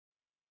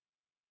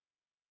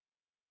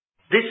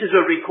This is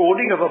a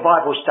recording of a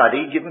Bible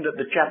study given at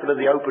the Chapel of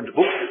the Opened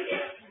Book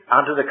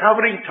under the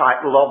covering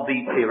title of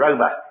the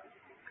Pleroma,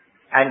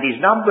 and is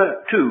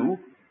number 2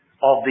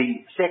 of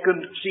the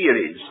second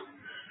series,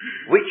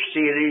 which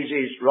series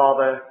is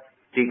rather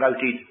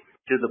devoted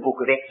to the book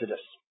of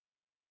Exodus.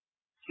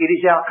 It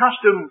is our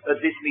custom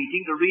at this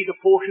meeting to read a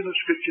portion of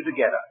Scripture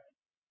together.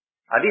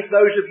 And if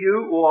those of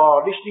you who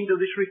are listening to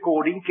this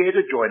recording care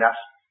to join us,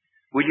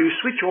 will you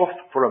switch off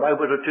for a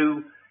moment or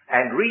two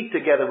and read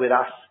together with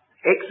us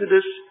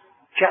Exodus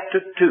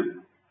chapter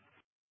 2.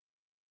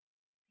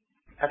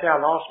 At our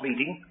last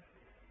meeting,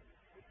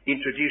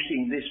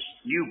 introducing this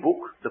new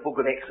book, the book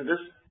of Exodus,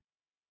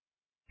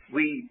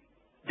 we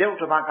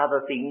dealt, among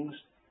other things,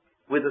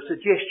 with a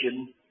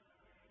suggestion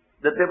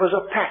that there was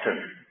a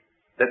pattern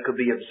that could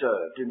be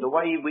observed in the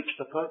way in which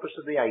the purpose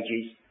of the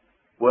ages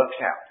works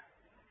out.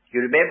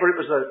 You remember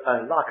it was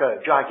like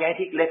a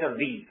gigantic letter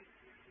V.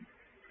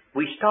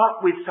 We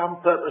start with some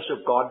purpose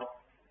of God,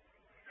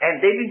 and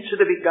then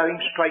instead of it going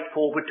straight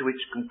forward to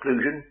its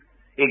conclusion,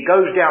 it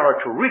goes down a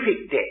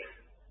terrific depth.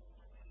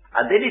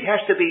 And then it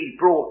has to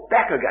be brought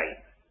back again.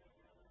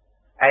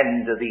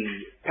 And the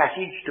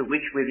passage to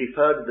which we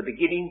referred at the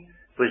beginning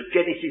was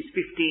Genesis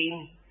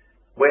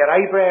 15, where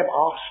Abraham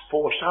asked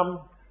for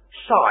some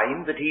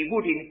sign that he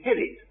would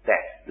inherit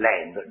that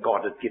land that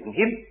God had given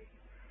him.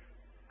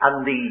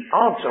 And the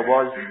answer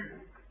was,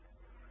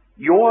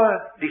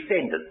 your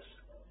descendants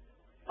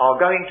are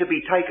going to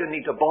be taken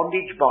into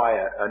bondage by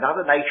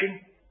another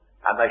nation,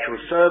 and they shall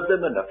serve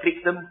them and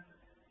afflict them,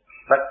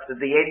 but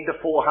at the end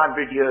of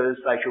 400 years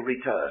they shall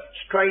return.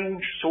 Strange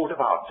sort of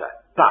answer.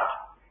 But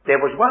there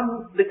was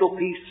one little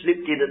piece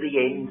slipped in at the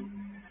end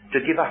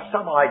to give us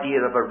some idea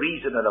of a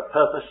reason and a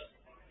purpose.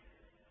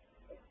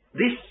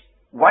 This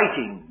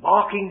waiting,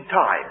 marking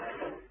time,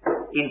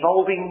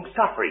 involving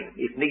suffering,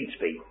 if needs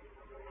be,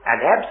 and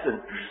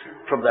absence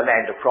from the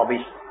land of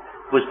promise,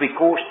 was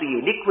because the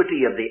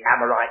iniquity of the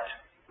Amorite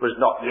was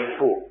not yet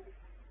full.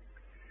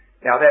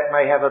 Now that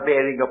may have a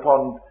bearing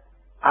upon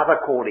other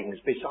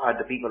callings beside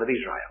the people of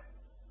Israel.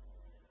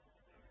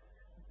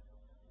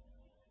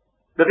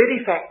 The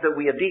very fact that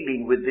we are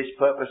dealing with this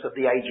purpose of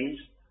the ages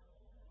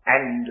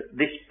and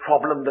this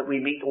problem that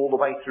we meet all the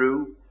way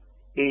through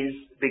is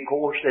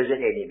because there's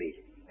an enemy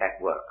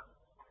at work.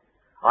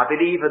 I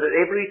believe that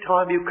every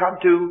time you come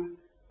to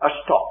a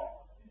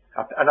stop,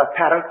 an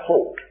apparent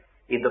halt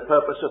in the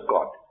purpose of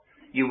God,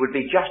 you would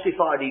be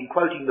justified in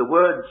quoting the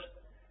words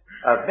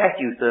of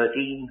Matthew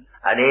 13,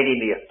 an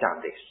enemy hath done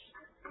this.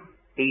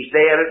 He's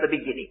there at the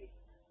beginning.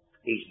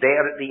 He's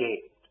there at the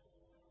end.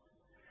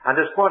 And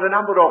there's quite a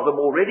number of them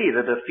already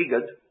that have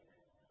figured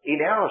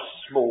in our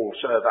small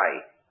survey.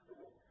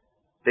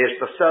 There's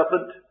the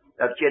serpent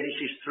of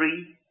Genesis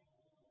 3,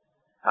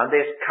 and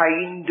there's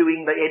Cain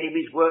doing the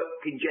enemy's work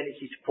in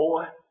Genesis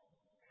 4,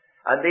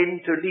 and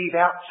then to leave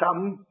out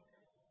some,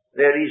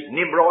 there is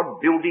Nimrod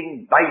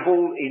building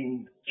Babel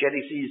in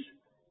Genesis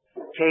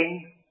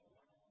 10,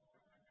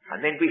 and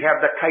then we have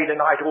the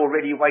Canaanite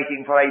already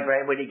waiting for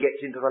Abraham when he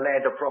gets into the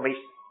land of promise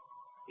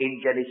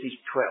in Genesis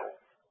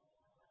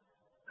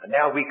 12. And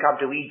now we come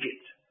to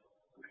Egypt,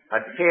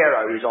 and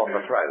Pharaoh is on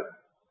the throne.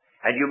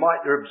 And you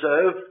might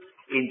observe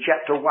in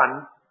chapter 1,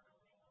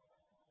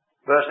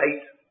 verse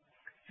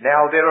 8,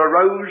 now there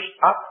arose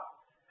up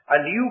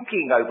a new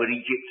king over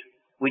Egypt,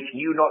 which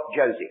knew not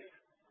Joseph.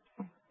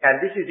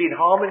 And this is in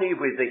harmony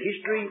with the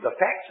history, the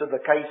facts of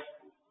the case,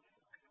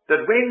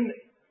 that when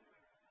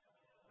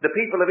the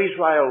people of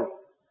Israel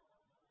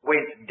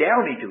went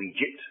down into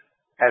Egypt,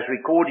 as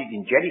recorded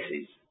in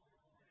Genesis,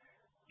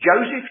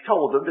 Joseph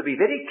told them to be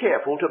very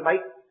careful to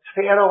make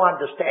Pharaoh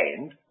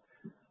understand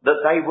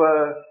that they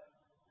were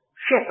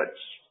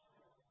shepherds.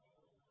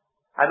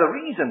 And the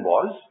reason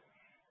was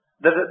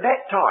that at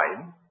that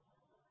time,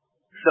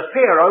 the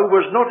Pharaoh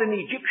was not an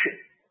Egyptian.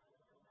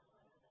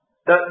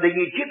 That the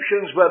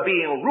Egyptians were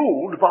being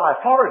ruled by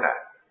a foreigner,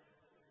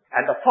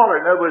 and the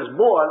foreigner was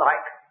more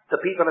like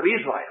the people of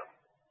Israel.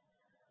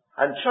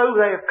 And so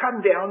they have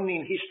come down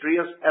in history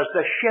as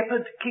the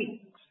shepherd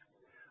kings,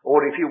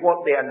 or if you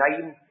want their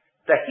name,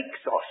 the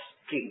Hyksos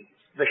kings,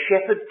 the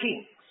shepherd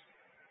kings.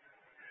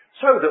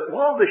 So that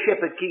while the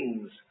shepherd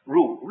kings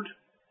ruled,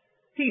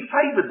 he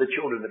favoured the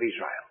children of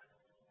Israel.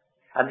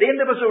 And then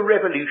there was a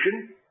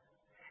revolution,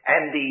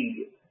 and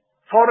the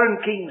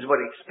foreign kings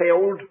were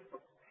expelled,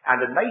 and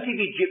a native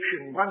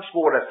Egyptian once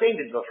more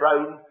ascended the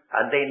throne,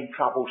 and then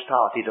trouble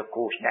started, of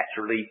course,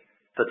 naturally,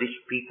 for this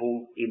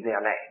people in their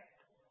land.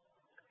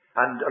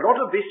 And a lot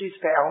of this is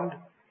found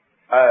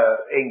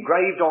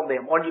engraved on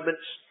their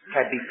monuments,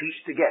 can be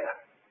pieced together.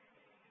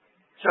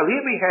 So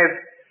here we have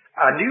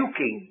a new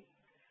king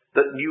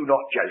that knew not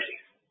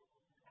Joseph.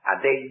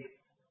 And then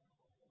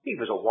he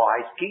was a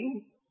wise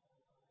king.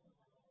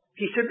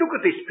 He said, look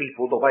at this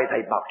people, the way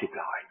they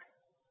multiplied.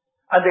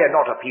 And they're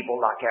not a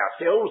people like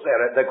ourselves.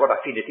 They've got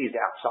affinities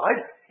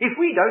outside. If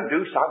we don't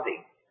do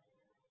something,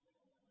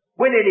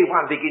 when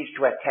anyone begins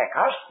to attack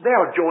us,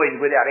 they'll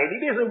join with our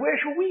enemies, and where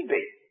shall we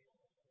be?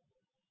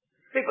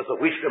 It was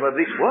the wisdom of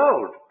this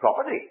world,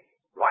 property,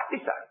 rightly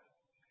so.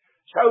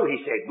 So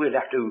he said, we'll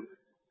have to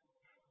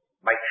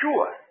make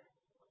sure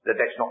that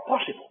that's not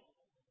possible.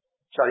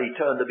 So he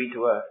turned them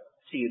into a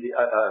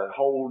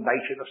whole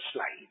nation of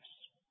slaves.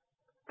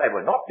 They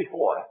were not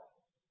before.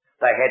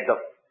 They had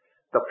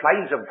the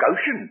plains of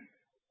Goshen,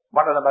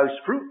 one of the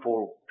most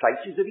fruitful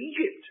places of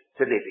Egypt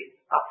to live in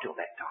up till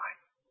that time.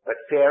 But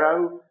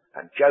Pharaoh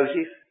and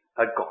Joseph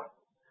had gone.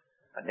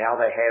 And now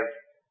they have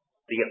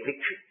the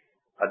affliction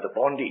and the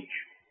bondage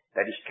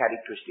that is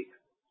characteristic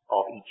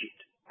of Egypt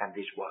and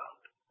this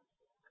world.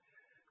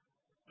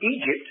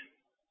 Egypt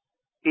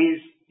is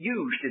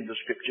used in the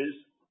scriptures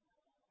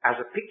as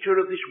a picture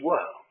of this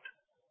world.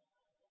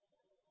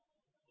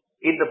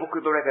 In the book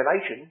of the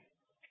Revelation,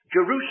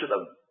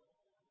 Jerusalem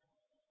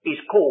is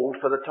called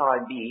for the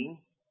time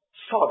being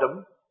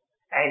Sodom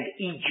and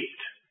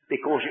Egypt,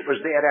 because it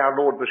was there our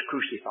Lord was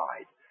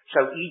crucified.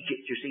 So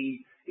Egypt, you see,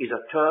 is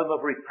a term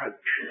of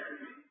reproach.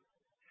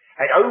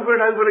 And over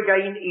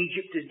again,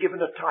 Egypt is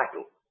given a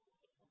title,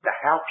 the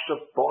house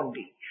of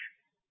bondage.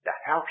 The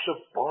house of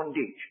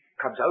bondage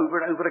comes over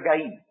and over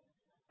again,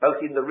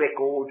 both in the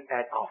record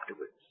and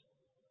afterwards.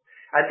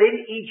 And then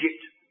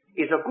Egypt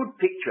is a good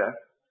picture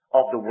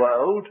of the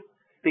world,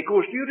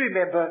 because do you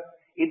remember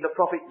in the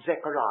prophet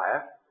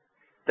Zechariah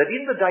that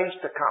in the days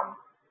to come,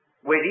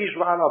 when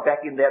Israel are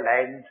back in their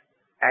land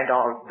and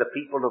are the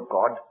people of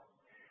God,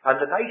 and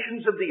the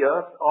nations of the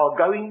earth are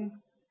going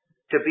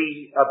to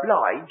be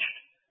obliged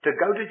to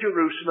go to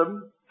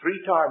Jerusalem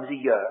 3 times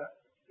a year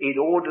in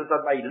order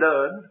that they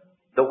learn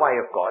the way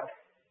of God,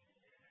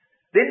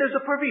 then there's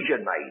a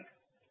provision made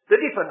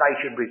that if a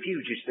nation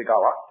refuses to go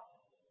up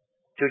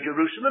to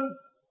Jerusalem,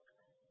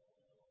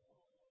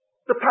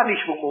 the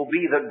punishment will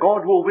be that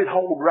God will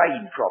withhold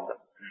rain from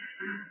them.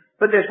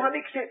 But there's one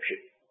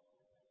exception,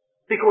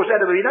 because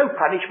there will be no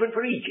punishment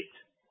for Egypt.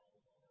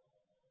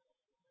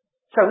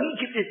 So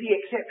Egypt is the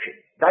exception.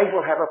 They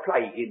will have a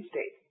plague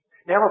instead.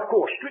 Now, of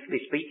course,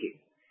 strictly speaking,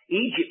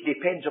 Egypt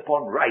depends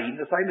upon rain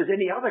the same as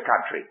any other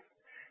country.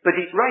 But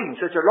it rains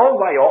such a long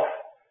way off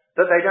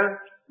that they don't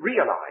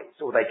realise,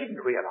 or they didn't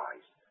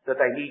realise, that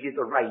they needed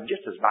the rain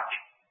just as much.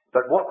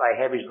 But what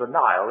they have is the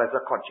Nile as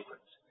a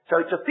consequence.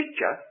 So it's a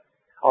picture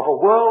of a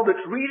world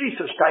that's really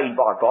sustained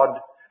by God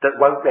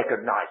that won't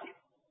recognise Him.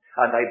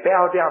 And they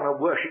bow down and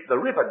worship the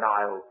river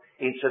Nile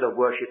instead of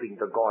worshipping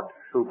the God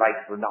who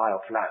makes the Nile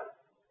flow.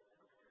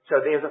 So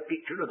there's a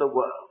picture of the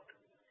world.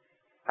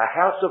 A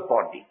house of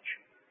bondage.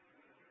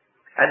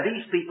 And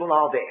these people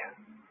are there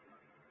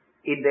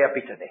in their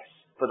bitterness,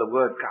 for the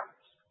word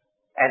comes,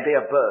 and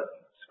their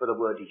burdens, for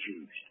the word is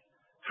used.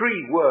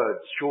 3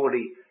 words,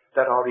 surely,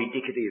 that are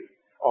indicative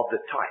of the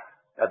type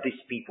of this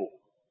people,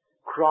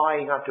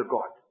 crying unto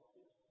God,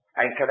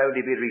 and can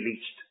only be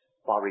released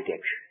by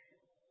redemption.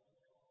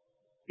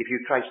 If you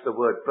trace the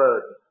word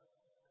burden,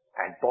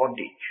 and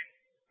bondage,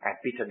 and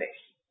bitterness,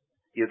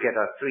 you get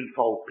a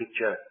 3-fold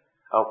picture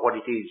of what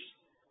it is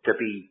to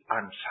be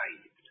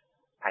unsaved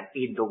and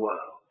in the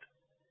world.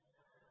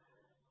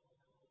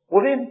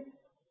 Well then,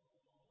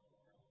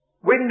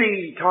 when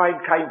the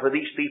time came for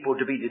these people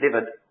to be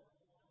delivered,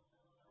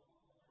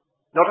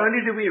 not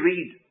only do we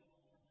read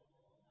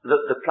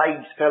that the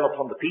plagues fell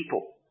upon the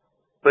people,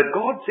 but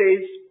God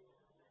says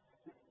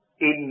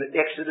in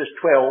Exodus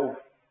 12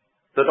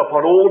 that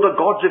upon all the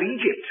gods of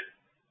Egypt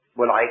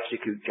will I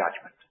execute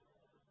judgment.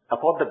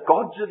 Upon the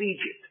gods of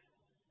Egypt.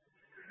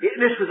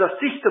 This was a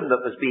system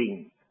that was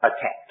being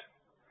attacked.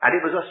 And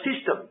it was a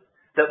system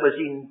that was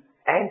in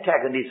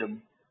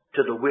antagonism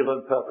to the will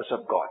and purpose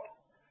of God.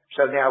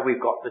 So now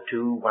we've got the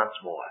two once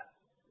more.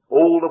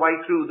 All the way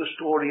through the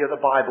story of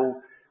the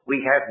Bible,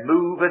 we have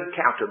move and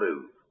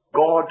counter-move.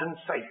 God and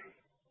Satan.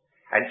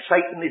 And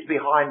Satan is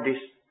behind this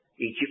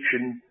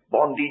Egyptian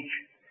bondage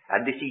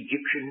and this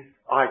Egyptian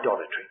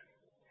idolatry.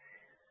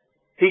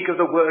 Think of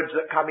the words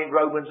that come in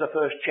Romans, the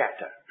 1st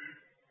chapter.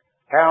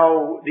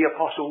 How the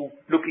apostle,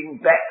 looking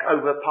back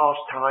over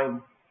past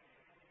time,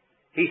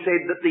 he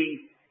said that the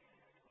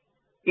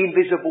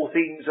invisible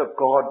things of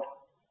God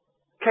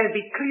can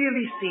be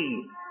clearly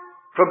seen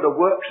from the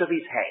works of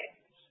his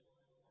hands.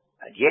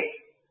 And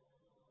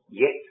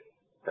yet,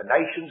 the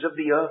nations of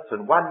the earth,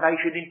 and one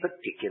nation in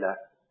particular,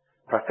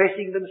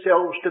 professing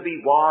themselves to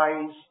be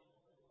wise,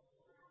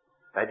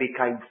 they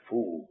became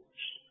fools.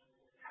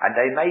 And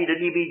they made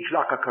an image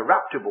like a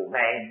corruptible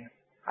man,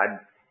 and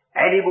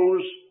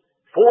animals,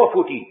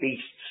 4-footed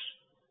beasts.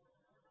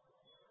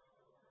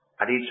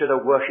 And instead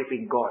of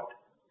worshipping God,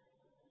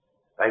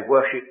 they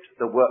worshipped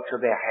the works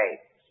of their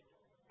hands,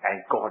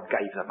 and God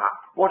gave them up.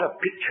 What a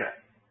picture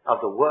of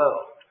the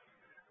world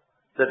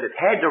that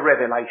had the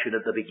revelation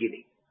at the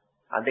beginning,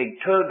 and then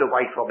turned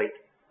away from it,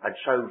 and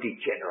so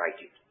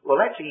degenerated. Well,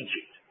 that's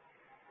Egypt.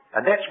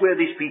 And that's where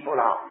these people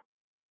are.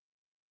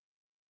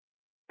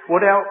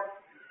 Well, now,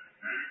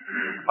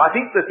 I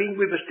think the thing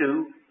we must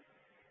do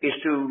is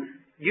to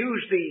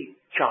use the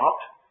chart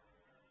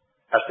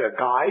as a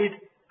guide.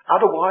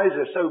 Otherwise,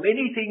 there's so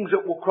many things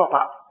that will crop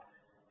up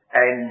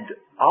and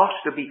ask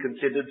to be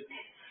considered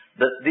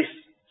that this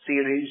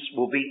series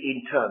will be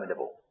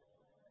interminable.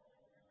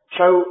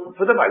 So,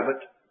 for the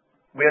moment,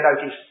 we'll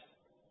notice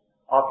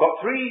I've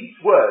got 3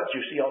 words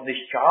you see on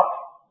this chart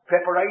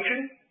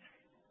preparation,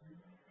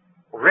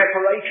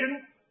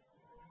 reparation,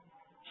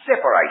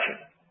 separation.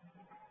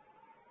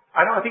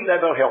 And I think they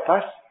will help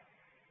us,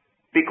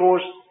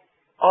 because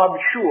I'm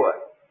sure,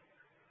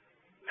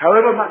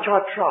 however much I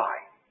try,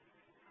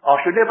 I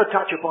should never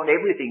touch upon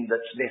everything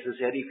that's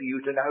necessary for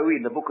you to know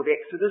in the book of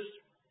Exodus.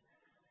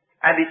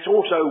 And it's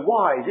also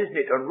wise, isn't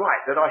it, and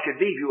right that I should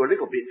leave you a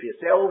little bit for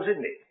yourselves,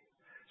 isn't it?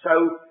 So,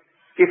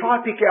 if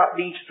I pick out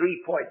these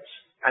 3 points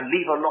and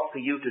leave a lot for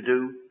you to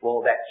do,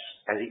 well, that's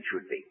as it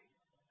should be.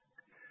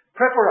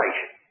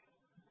 Preparation.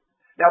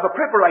 Now, the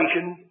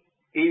preparation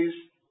is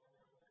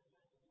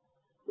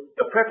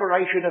the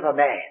preparation of a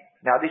man.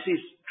 Now, this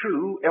is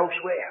true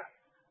elsewhere.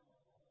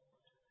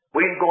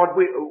 When God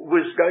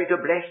was going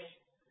to bless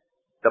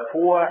the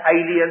poor,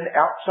 alien,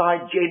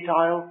 outside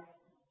Gentile,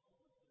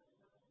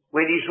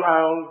 when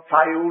Israel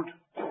failed,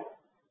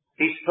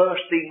 his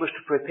first thing was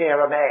to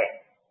prepare a man.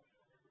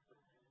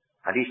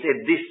 And he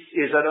said, this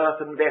is an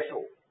earthen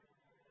vessel,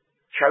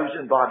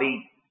 chosen by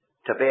me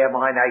to bear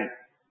my name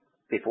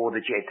before the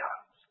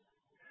Gentiles.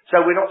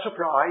 So we're not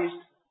surprised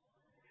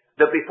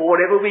that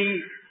before ever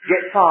we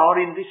get far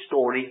in this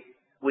story,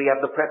 we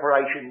have the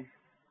preparation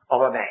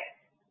of a man.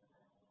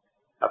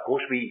 Of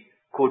course, we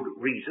could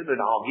reason and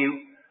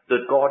argue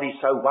that God is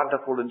so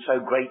wonderful and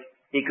so great,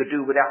 he could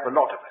do without the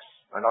lot of us.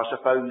 And I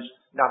suppose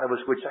none of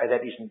us would say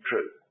that isn't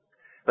true.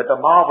 But the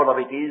marvel of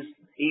it is,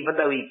 even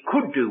though he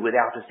could do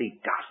without us,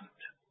 he doesn't.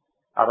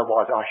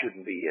 Otherwise I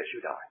shouldn't be here,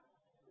 should I?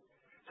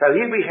 So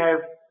here we have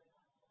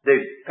the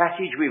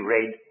passage we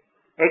read,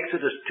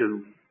 Exodus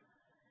 2.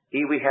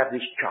 Here we have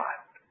this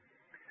child.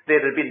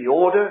 There had been the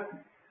order,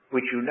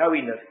 which you know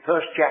in the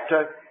first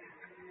chapter,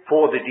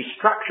 for the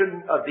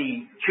destruction of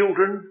the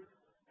children.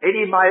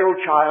 Any male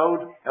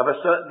child of a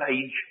certain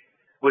age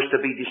was to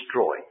be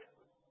destroyed.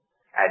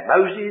 And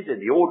Moses, in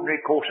the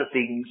ordinary course of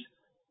things,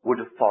 would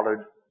have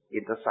followed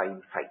in the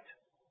same fate.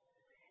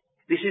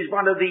 This is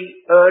one of the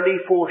early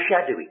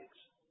foreshadowings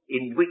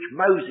in which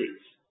Moses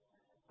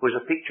was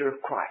a picture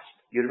of Christ.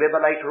 You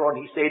remember later on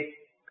he said,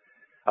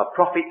 a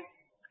prophet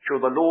shall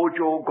the Lord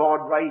your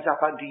God raise up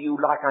unto you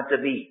like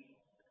unto me.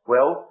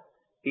 Well,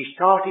 he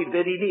started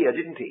very near,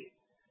 didn't he?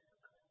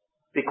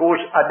 Because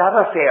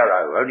another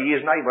Pharaoh, only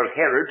his name was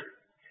Herod,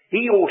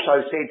 he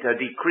also sent a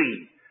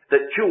decree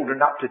that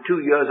children up to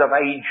 2 years of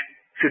age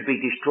should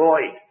be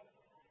destroyed.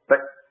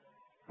 But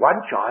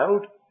one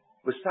child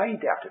was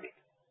saved out of it.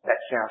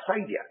 That's our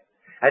Saviour.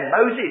 And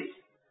Moses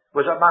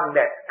was among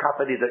that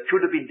company that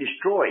should have been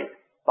destroyed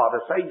by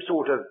the same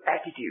sort of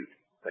attitude,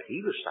 but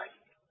he was saved.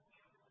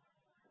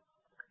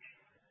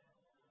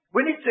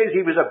 When it says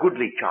he was a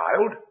goodly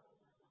child,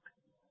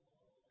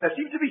 there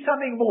seems to be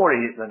something more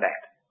in it than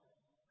that.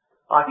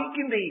 I think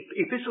in the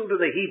Epistle to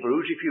the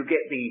Hebrews, if you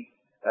get the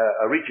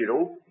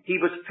original,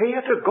 he was fair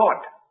to God.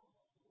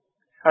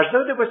 As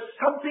though there was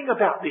something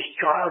about this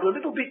child a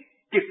little bit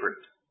different.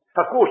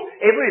 Of course,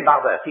 every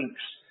mother thinks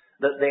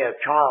that their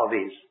child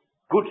is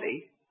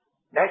goodly,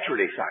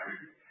 naturally so.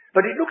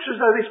 But it looks as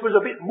though this was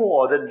a bit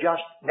more than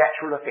just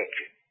natural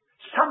affection.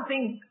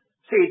 Something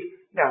said,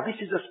 now this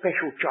is a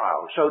special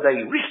child, so they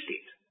risked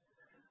it.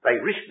 They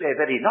risked their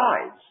very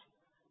lives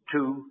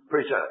to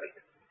preserve it.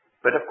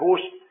 But of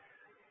course,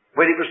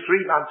 when it was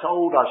 3 months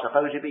old, I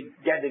suppose it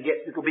began to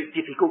get a little bit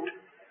difficult.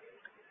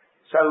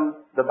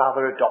 So the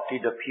mother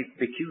adopted a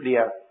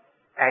peculiar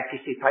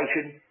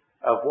anticipation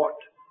of what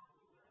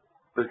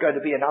was going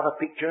to be another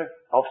picture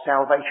of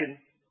salvation.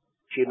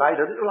 She made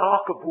a little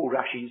ark of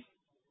bulrushes.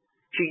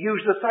 She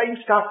used the same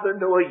stuff that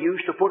Noah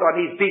used to put on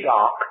his big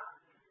ark.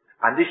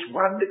 And this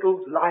one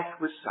little life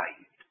was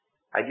saved.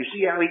 And you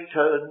see how it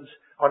turns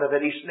on a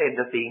very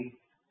slender thing.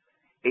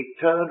 It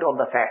turned on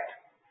the fact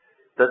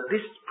that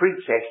this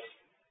princess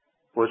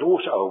was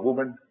also a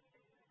woman,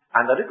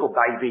 and the little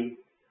baby,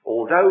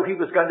 although he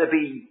was going to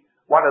be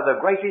one of the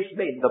greatest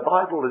men the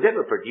Bible has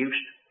ever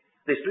produced,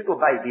 this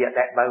little baby at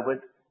that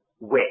moment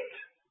wept.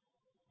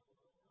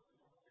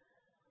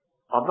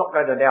 I'm not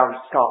going to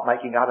now start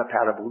making other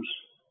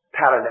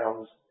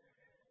parallels,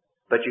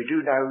 but you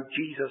do know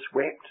Jesus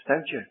wept,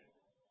 don't you?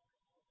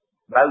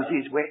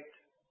 Moses wept.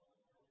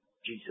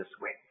 Jesus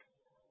wept.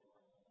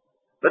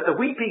 But the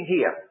weeping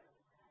here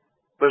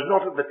was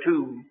not at the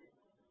tomb.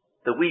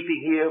 The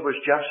weeping here was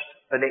just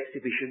an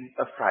exhibition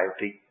of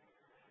frailty.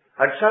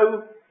 And so,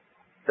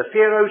 the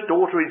Pharaoh's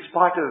daughter, in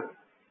spite of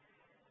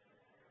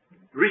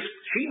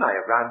risks she may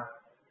have run,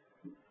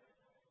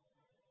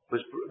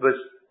 was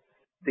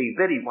the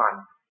very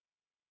one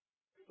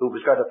who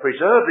was going to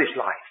preserve this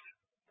life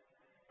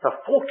for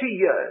 40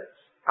 years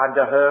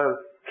under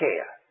her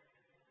care.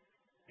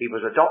 He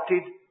was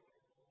adopted.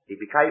 He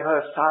became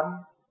her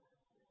son.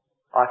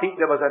 I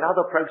think there was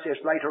another process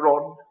later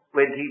on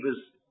when he was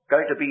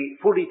going to be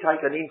fully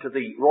taken into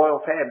the royal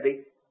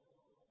family,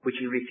 which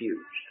he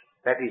refused.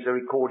 That is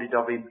recorded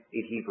of him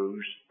in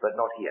Hebrews, but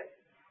not here.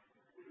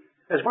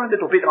 There's one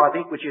little bit, I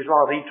think, which is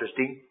rather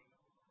interesting.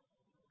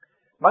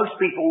 Most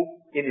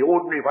people, in the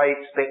ordinary way,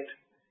 expect,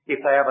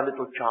 if they have a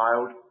little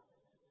child,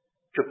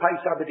 to pay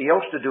somebody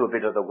else to do a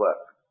bit of the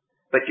work.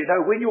 But you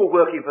know, when you're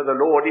working for the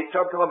Lord, it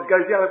sometimes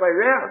goes the other way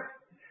round.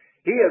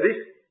 Here, this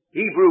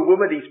Hebrew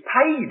woman is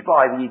paid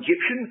by the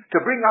Egyptian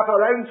to bring up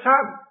her own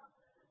son.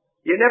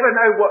 You never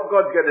know what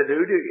God's going to do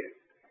you?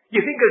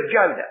 You think of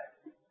Jonah.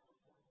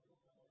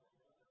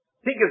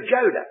 Think of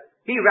Jonah.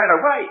 He ran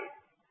away.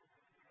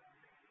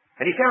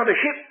 And he found a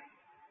ship.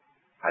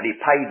 And he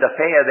paid the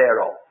fare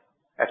thereof.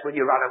 That's when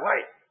you run away.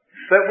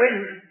 But when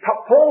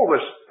Paul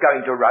was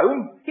going to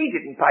Rome, he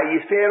didn't pay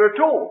his fare at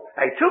all.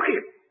 They took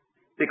him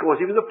because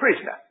he was a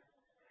prisoner.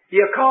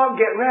 You can't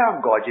get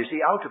round God, you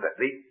see,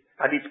 ultimately.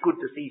 And it's good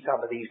to see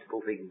some of these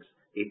little things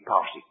in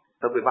passing.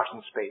 But we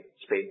mustn't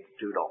spend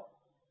too long.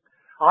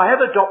 I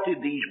have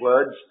adopted these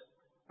words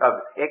of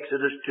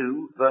Exodus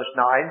 2, verse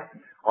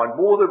 9, on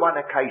more than one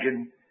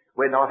occasion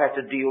when I've had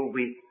to deal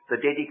with the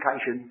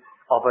dedication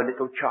of a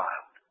little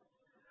child.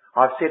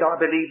 I've said, I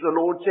believe the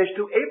Lord says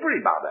to every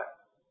mother,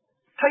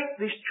 take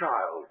this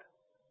child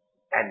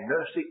and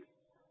nurse it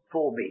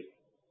for me.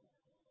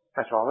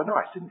 That's rather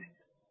nice, isn't it?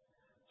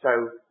 So,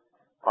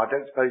 I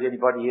don't suppose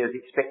anybody here is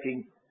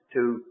expecting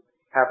to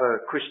have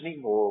a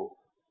christening or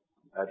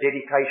a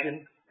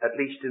dedication, at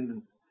least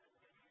in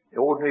the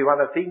ordinary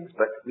run of things,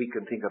 but we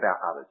can think about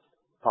others.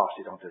 Pass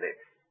it on to them.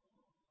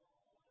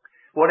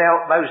 Well,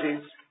 now,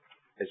 Moses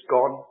has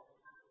gone.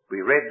 We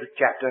read the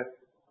chapter.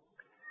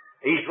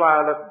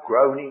 Israel are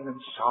groaning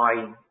and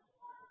sighing,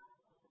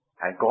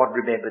 and God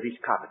remembered his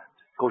covenant.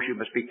 Of course, you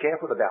must be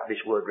careful about this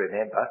word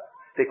remember,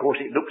 because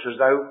it looks as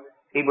though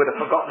he would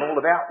have forgotten all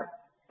about them.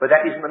 But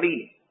that isn't the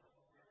meaning.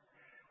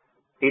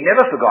 He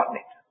never forgotten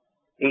it.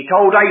 He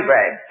told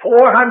Abraham,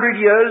 400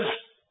 years,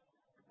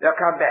 they'll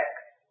come back.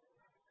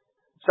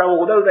 So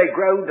although they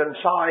groaned and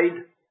sighed,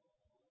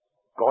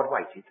 God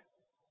waited.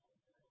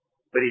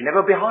 But he's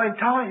never behind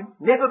time.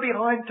 Never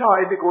behind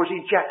time, because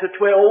in chapter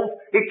 12,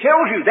 it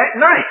tells you that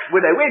night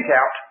when they went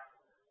out,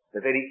 the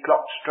very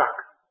clock struck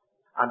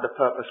and the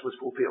purpose was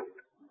fulfilled.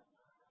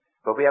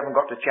 But we haven't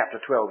got to chapter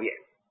 12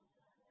 yet.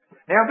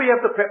 Now we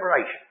have the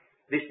preparation.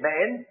 This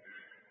man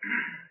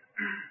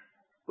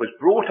was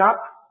brought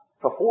up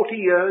for 40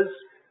 years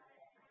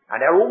and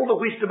had all the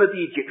wisdom of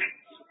the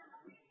Egyptians.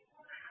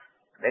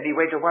 Then he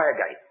went away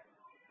again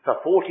for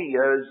 40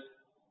 years,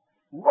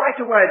 right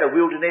away in the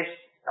wilderness,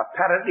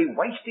 apparently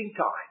wasting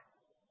time.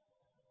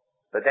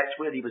 But that's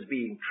where he was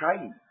being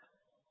trained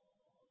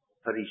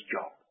for his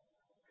job.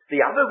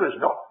 The other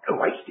was not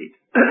wasted,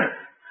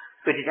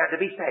 but it had to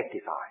be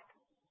sanctified.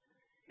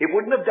 It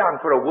wouldn't have done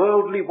for a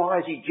worldly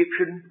wise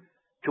Egyptian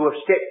to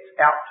have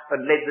stepped out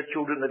and led the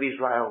children of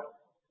Israel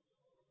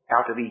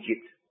out of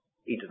Egypt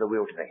into the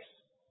wilderness.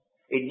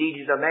 It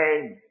needed a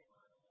man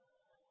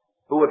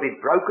who had been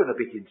broken a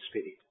bit in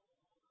spirit.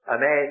 A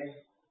man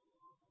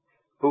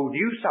who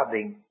knew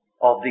something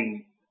of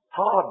the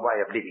hard way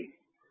of living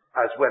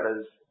as well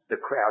as the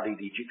crowded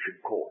Egyptian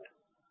court.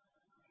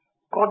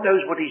 God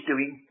knows what he's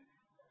doing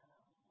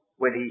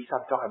when he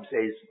sometimes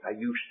says, now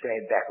you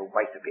stand back and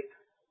wait a bit.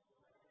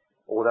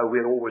 Although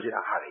we're always in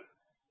a hurry.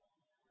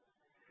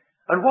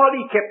 And while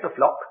he kept the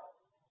flock,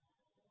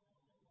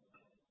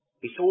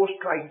 he saw a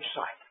strange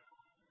sight.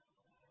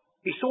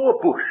 He saw a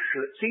bush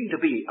that seemed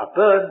to be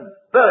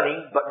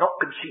burning but not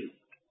consumed.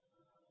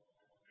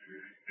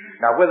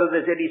 Now, whether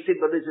there's any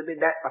symbolism in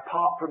that,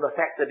 apart from the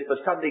fact that it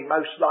was something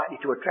most likely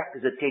to attract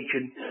his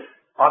attention,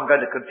 I'm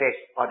going to confess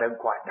I don't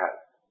quite know.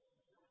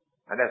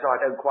 And as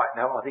I don't quite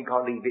know, I think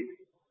I'll leave it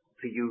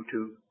for you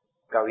to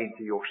go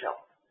into yourself.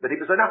 But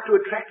it was enough to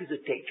attract his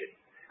attention.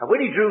 And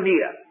when he drew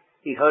near,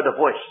 he heard a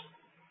voice,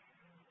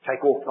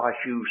 take off thy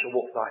shoes and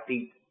walk thy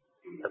feet.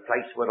 The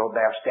place whereon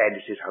thou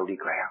standest is holy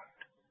ground.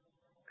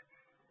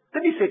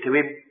 Then he said to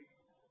him,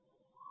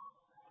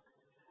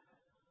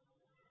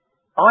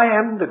 I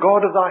am the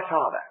God of thy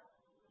father.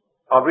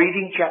 I'm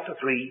reading chapter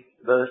 3,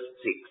 verse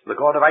 6. The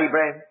God of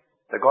Abraham,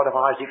 the God of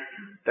Isaac,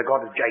 the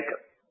God of Jacob.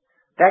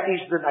 That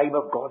is the name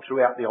of God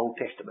throughout the Old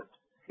Testament.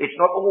 It's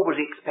not always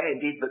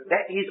expanded, but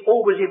that is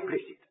always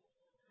implicit.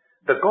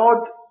 The God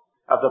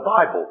of the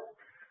Bible,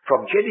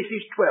 from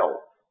Genesis 12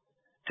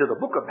 to the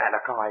book of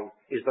Malachi,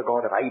 is the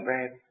God of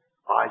Abraham,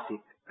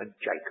 Isaac, and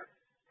Jacob.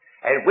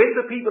 And when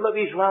the people of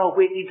Israel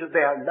went into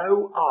their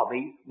no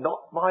army,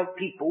 not my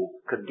people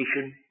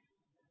condition,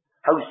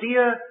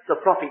 Hosea the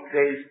prophet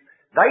says,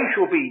 they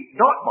shall be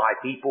not my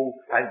people,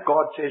 and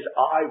God says,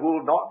 I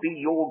will not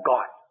be your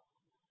God.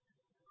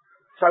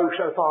 So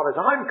far as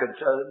I'm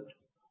concerned,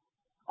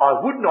 I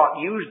would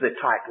not use the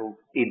title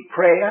in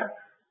prayer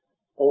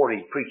or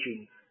in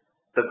preaching,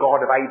 the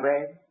God of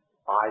Abraham,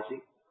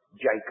 Isaac,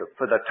 Jacob.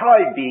 For the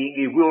time being,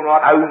 he will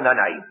not own the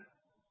name.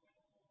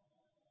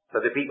 So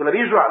the people of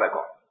Israel are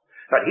gone.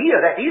 But here,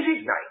 that is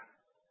his name.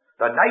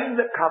 The name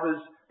that covers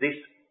this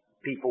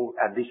people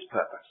and this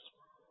purpose.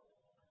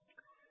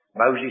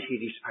 Moses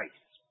hid his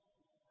face.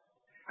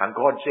 And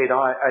God said,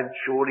 I have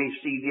surely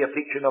seen the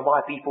affliction of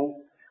my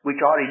people which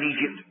are in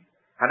Egypt,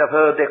 and have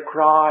heard their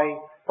cry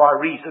by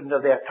reason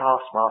of their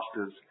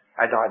taskmasters,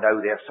 and I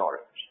know their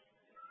sorrows.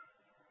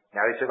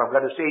 Now he said, I'm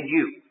going to send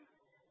you.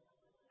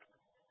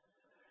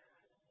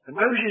 And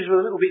Moses was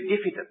a little bit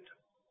diffident.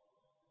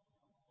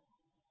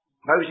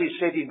 Moses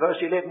said in verse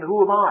 11,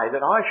 who am I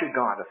that I should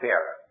go unto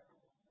Pharaoh,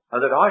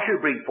 and that I should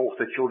bring forth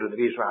the children of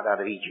Israel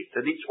out of Egypt?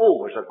 And it's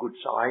always a good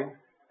sign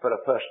for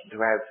a person to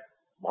have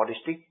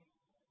modesty.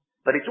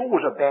 But it's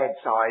always a bad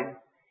sign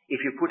if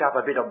you put up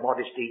a bit of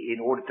modesty in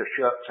order to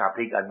shirk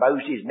something, and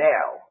Moses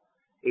now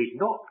is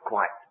not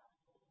quite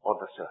on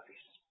the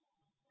surface.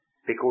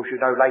 Because you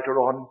know later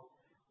on,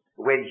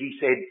 when he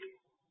said,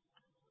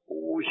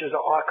 he says,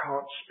 I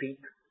can't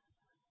speak.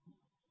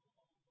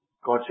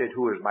 God said,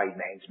 who has made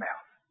man's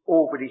mouth?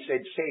 But he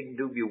said, send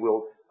whom you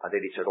will. And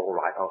then he said, all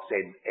right, I'll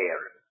send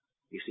Aaron.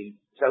 You see,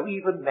 so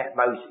even that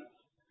Moses,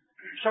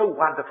 so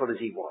wonderful as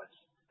he was,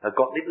 had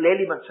got little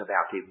elements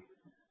about him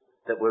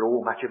that were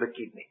all much of a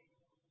kidney.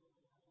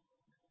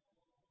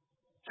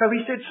 So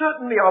he said,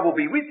 certainly I will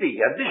be with thee,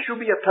 and this shall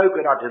be a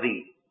token unto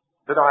thee,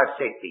 that I have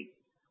sent thee.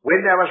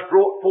 When thou hast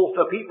brought forth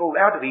the people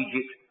out of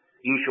Egypt,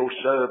 ye shall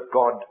serve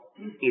God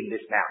in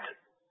this mountain.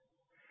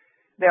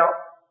 Now,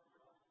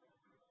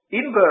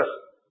 in verse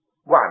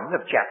 1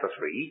 of chapter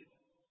 3,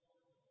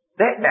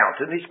 that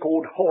mountain is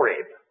called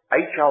Horeb,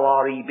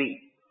 Horeb.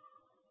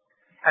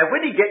 And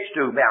when he gets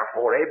to Mount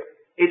Horeb,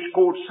 it's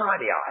called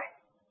Sinai.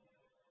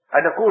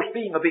 And of course,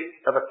 being a bit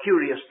of a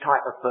curious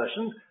type of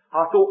person,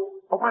 I thought,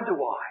 I wonder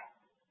why.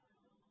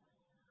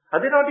 And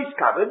then I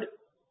discovered,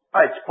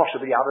 it's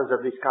possibly others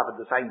have discovered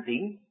the same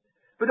thing,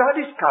 but I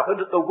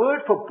discovered that the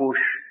word for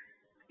bush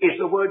is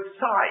the word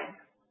sign.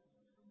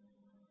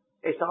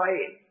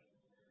 S-I-N.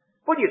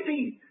 Well, you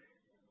see,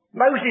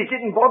 Moses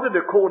didn't bother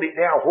to call it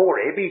now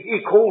Horeb.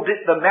 He called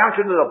it the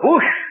mountain of the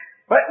bush.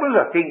 That was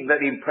a thing that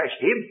impressed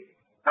him.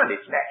 And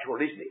it's natural,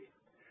 isn't it?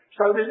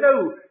 So there's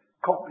no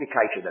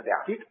complication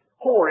about it.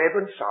 Horeb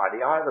and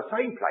Sinai are the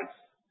same place.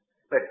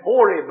 But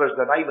Horeb was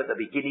the name at the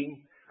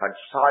beginning, and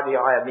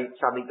Sinai meant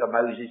something to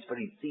Moses, for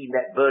he'd seen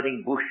that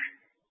burning bush,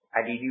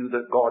 and he knew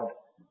that God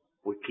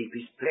would keep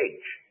his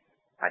pledge,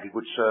 and he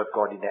would serve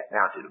God in that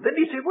mountain. And then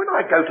he said, when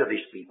I go to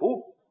this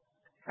people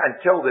and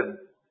tell them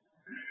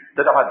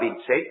that I've been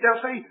sent,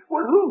 they'll say,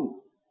 well,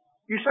 who?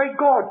 You say,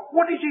 God.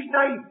 What is his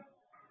name?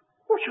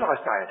 What shall I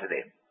say unto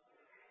them?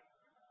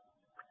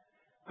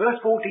 Verse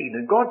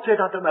 14, and God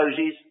said unto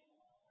Moses,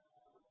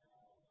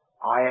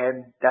 I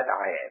am that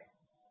I am.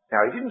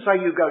 Now, he didn't say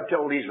you go and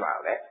tell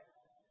Israel that.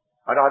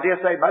 And I dare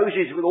say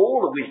Moses, with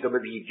all the wisdom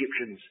of the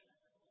Egyptians,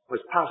 was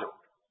puzzled.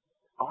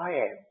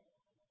 I am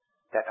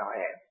that I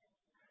am.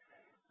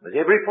 There's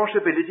every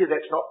possibility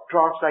that's not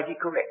translated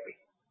correctly.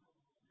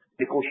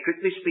 Because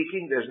strictly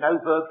speaking, there's no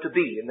verb to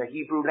be in the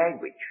Hebrew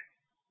language.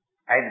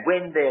 And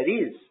when there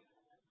is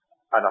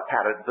an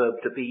apparent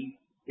verb to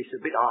be, it's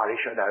a bit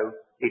Irish, I know.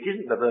 It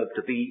isn't the verb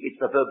to be, it's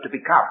the verb to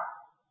become.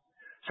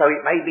 So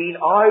it may mean,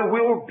 I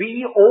will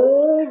be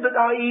all that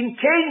I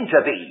intend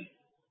to be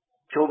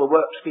till the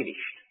work's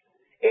finished.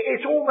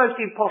 It's almost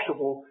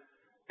impossible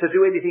to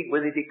do anything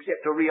with it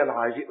except to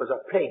realize it was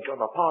a pledge on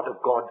the part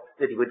of God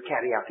that he would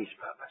carry out his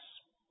purpose.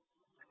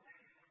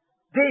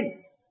 Then,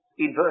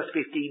 in verse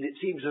 15, it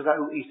seems as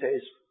though he says,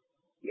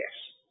 yes,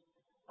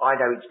 I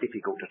know it's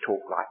difficult to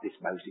talk like this,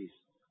 Moses,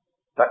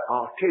 but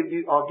I'll tell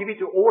you, I'll give it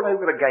to you all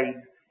over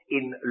again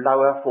in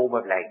lower form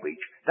of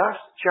language. Thus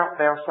shalt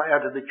thou say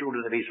unto the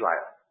children of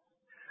Israel,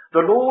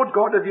 the Lord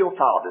God of your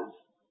fathers,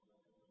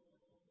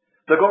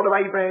 the God of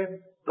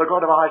Abraham, the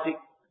God of Isaac,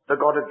 the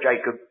God of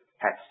Jacob,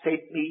 hath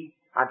sent me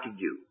unto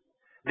you.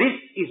 This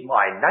is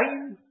my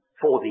name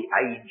for the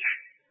age,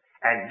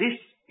 and this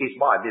is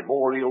my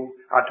memorial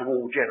unto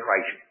all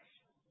generations.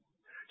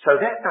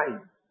 So that name,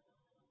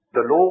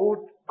 the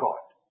Lord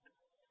God,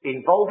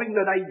 involving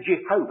the name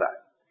Jehovah,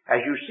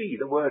 as you see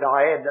the word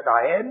I am that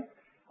I am,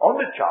 on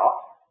the chart,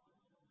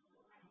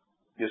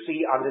 you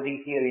see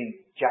underneath here in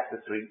chapter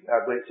 3,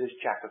 where it says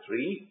chapter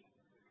 3,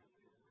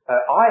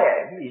 I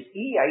am is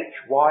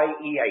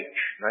E-H-Y-E-H.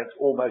 Now, it's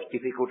almost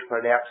difficult to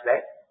pronounce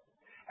that.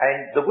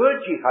 And the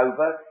word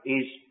Jehovah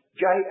is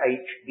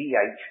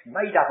J-H-V-H,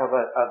 made up of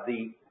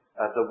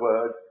the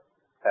word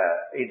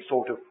in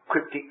sort of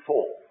cryptic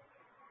form.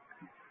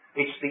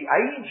 It's the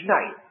age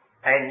name.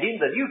 And in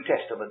the New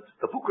Testament,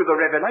 the book of the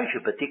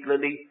Revelation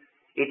particularly,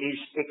 it is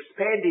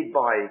expanded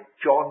by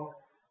John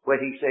when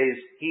he says,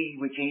 he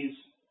which is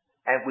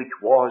and which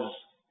was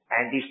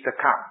and is to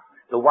come.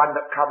 The one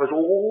that covers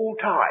all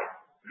time.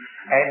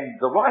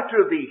 And the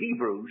writer of the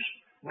Hebrews,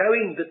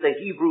 knowing that the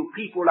Hebrew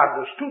people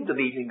understood the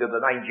meaning of the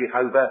name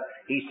Jehovah,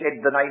 he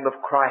said the name of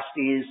Christ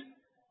is,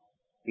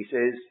 he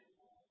says,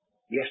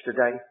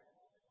 yesterday,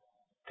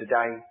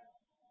 today,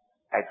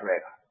 and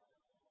forever.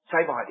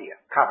 Same idea,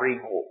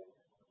 covering all.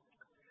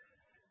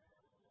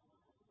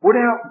 Well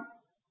now,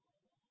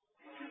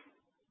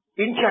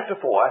 in chapter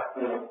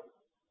 4,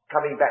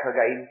 coming back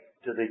again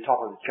to the top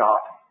of the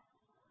chart,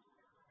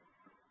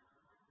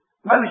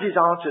 Moses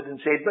answered and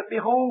said, but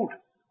behold,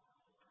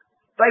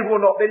 they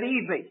will not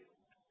believe me,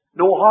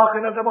 nor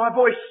hearken unto my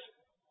voice,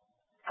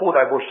 for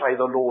they will say,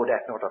 the Lord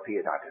hath not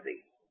appeared unto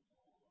thee.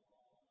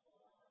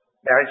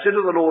 Now, instead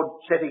of the Lord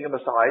setting him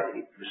aside,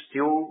 it was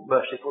still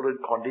merciful and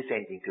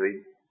condescending to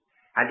him.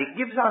 And it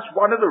gives us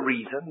one of the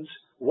reasons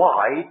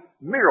why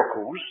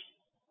miracles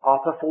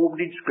are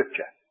performed in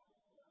Scripture.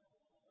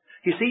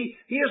 You see,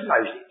 here's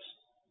Moses.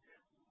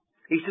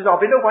 He says,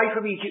 I've been away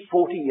from Egypt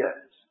 40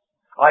 years.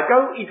 I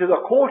go into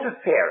the court of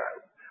Pharaoh.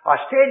 I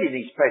stand in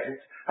his presence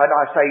and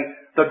I say,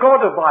 the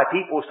God of my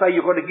people say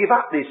you're going to give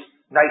up this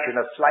nation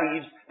of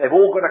slaves. They've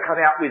all got to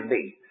come out with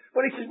me.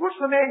 But he says, what's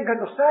the man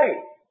going to say?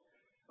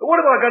 What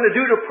am I going to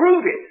do to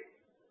prove it?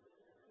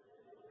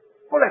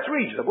 Well, that's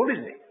reasonable,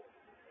 isn't it?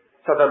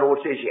 So the Lord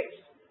says yes.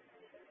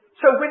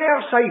 So when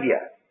our Saviour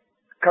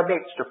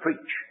commenced to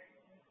preach,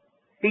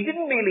 he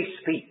didn't merely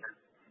speak,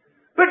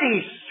 but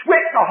he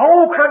swept the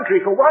whole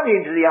country from one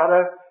end to the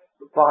other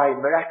by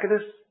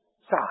miraculous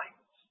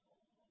signs.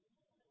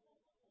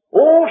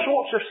 All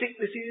sorts of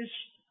sicknesses,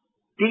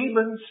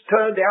 demons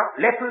turned out,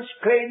 lepers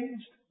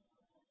cleansed.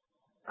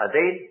 And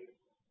then,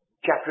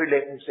 chapter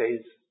 11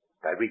 says,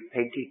 they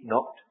repented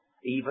not,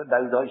 even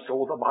though they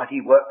saw the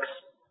mighty works.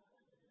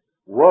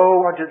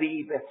 Woe unto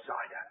thee,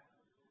 Bethsaida!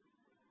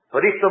 For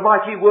if the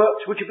mighty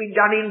works which have been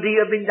done in thee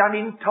have been done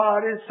in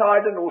Tyre and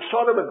Sidon or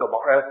Sodom and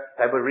Gomorrah,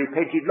 they were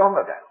repented long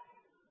ago.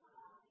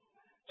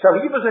 So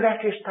here was an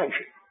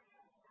attestation.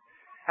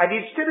 And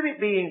instead of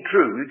it being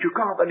true that you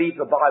can't believe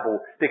the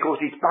Bible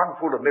because it's bung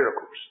full of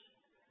miracles,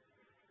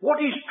 what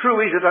is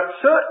true is that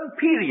at certain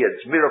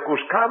periods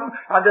miracles come,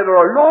 and there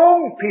are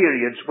long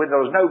periods when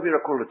there is no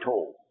miracle at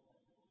all.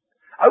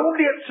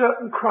 Only at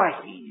certain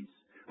crises,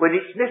 when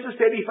it's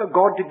necessary for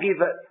God to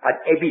give an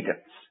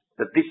evidence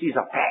that this is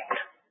a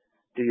fact,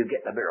 do you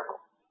get the miracle.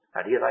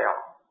 And here they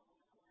are.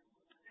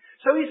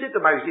 So he said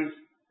to Moses,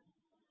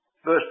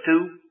 verse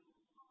 2,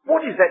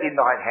 what is that in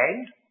thine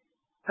hand?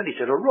 And he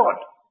said, a rod.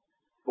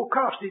 Well,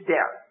 cast it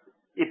down.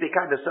 It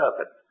became a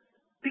serpent.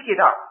 Pick it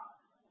up.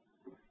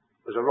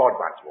 It was a rod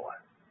once more.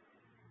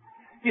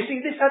 You see,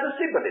 this had a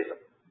symbolism.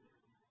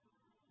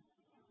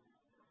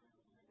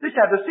 This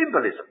had a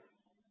symbolism.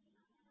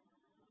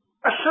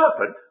 A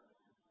serpent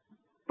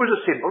was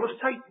a symbol of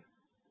Satan.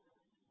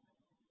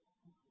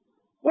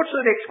 What's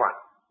the next one?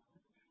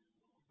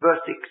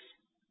 Verse 6.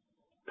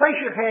 Place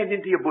your hand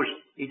into your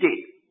bosom. He did.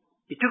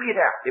 He took it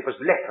out. It was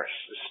leprous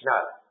as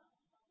snow.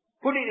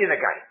 Put it in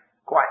again.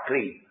 Quite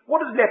clean.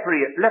 What is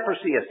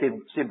leprosy a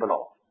symbol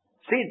of?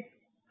 Sin.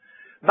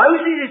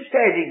 Moses is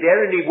standing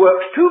there and he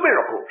works two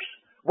miracles.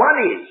 One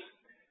is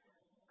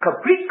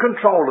complete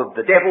control of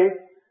the devil.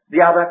 The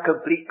other,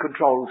 complete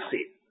control of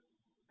sin.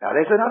 Now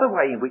there's another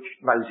way in which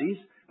Moses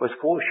was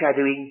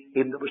foreshadowing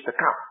him that was to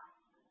come.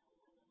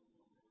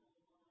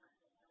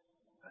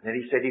 And then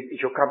he said, it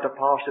shall come to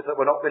pass if they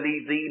will not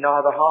believe thee,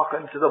 neither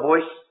hearken to the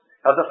voice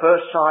of the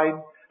first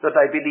sign, that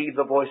they believe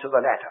the voice of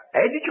the latter.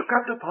 And it shall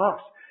come to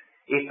pass,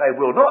 if they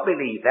will not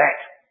believe that,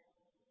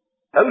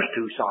 those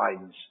two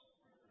signs,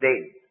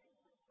 then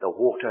the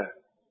water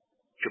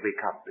shall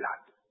become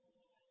blood.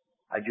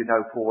 And you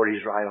know, poor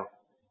Israel,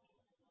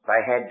 they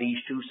had these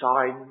two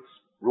signs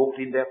wrought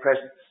in their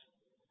presence.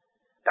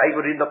 They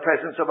were in the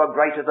presence of a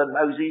greater than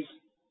Moses.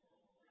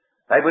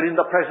 They were in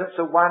the presence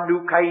of one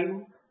who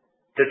came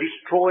to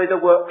destroy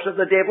the works of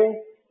the devil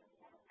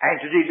and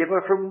to deliver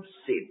from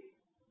sin.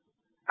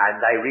 And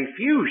they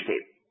refused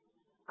him.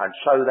 And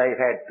so they've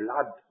had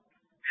blood.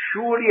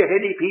 Surely if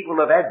any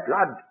people have had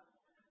blood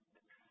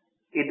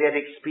in their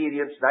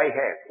experience, they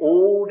have.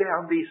 All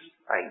down this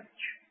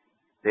age.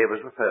 There was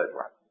the third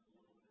one.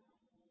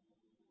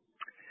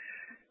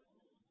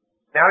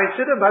 Now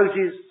instead of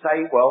Moses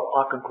saying, well,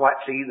 I can quite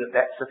see that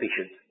that's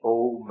sufficient.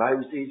 Oh,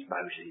 Moses,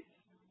 Moses.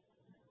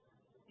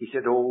 He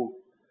said, oh,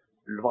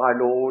 my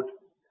Lord,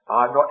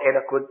 I'm not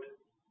eloquent,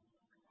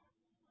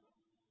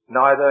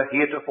 neither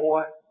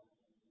heretofore,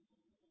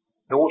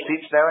 nor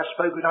since thou hast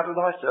spoken unto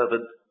thy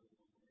servant,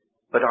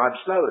 but I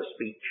am slow of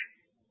speech,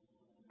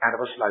 and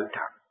of a slow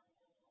tongue.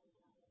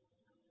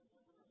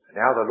 And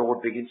now the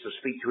Lord begins to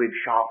speak to him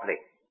sharply.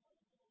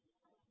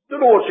 The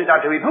Lord said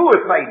unto him, who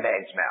hath made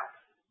man's mouth?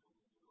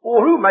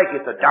 Or who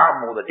maketh the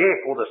dumb, or the deaf,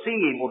 or the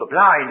seeing, or the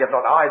blind? Have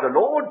not I the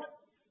Lord?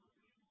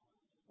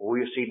 Oh,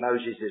 you see,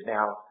 Moses is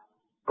now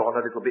gone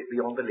a little bit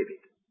beyond the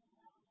limit.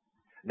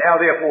 Now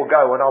therefore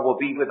go, and I will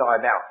be with thy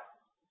mouth,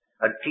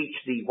 and teach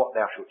thee what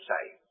thou shalt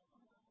say.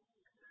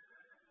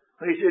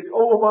 And he said,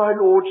 oh, my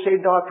Lord,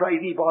 send, I pray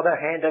thee, by the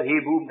hand of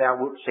him whom thou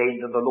wilt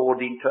send. And the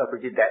Lord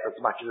interpreted that as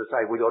much as to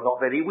say, well, you're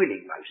not very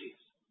willing, Moses.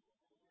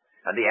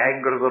 And the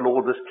anger of the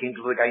Lord was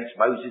kindled against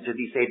Moses, and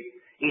he said,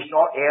 is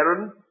not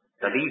Aaron,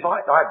 the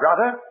Levite, thy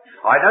brother?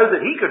 I know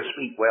that he can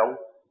speak well.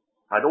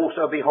 And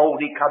also,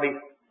 behold, he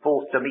cometh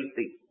forth to meet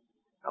thee.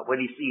 And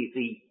when he seeth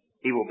thee,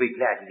 he will be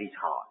glad in his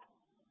heart.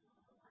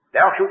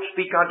 Thou shalt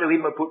speak unto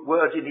him and put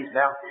words in his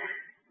mouth.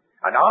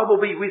 And I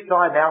will be with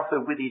thy mouth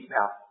and with his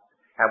mouth,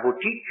 and will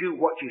teach you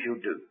what you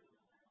shall do.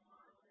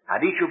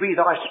 And he shall be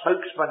thy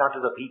spokesman unto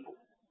the people.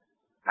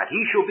 And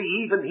he shall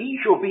be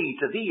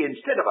to thee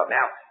instead of a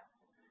mouth,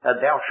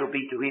 and thou shalt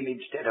be to him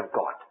instead of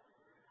God.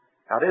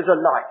 Now there's a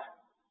light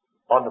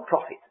on the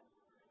prophet.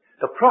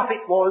 The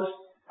prophet was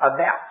a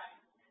mouth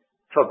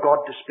for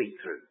God to speak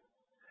through.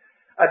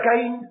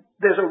 Again,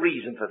 there's a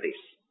reason for this.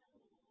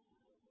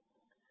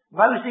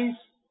 Moses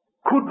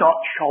could not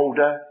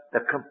shoulder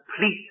the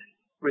complete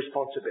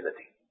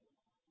responsibility.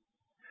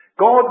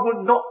 God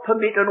would not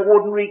permit an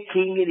ordinary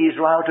king in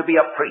Israel to be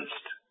a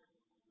priest.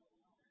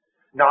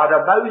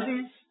 Neither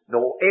Moses,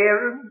 nor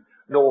Aaron,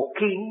 nor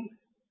king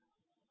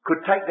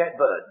could take that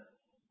burden.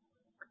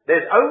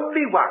 There's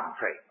only one,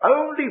 friend,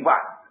 only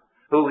one,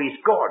 who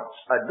is God's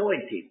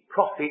anointed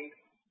prophet,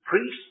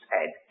 priest,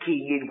 and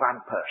king in one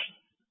person.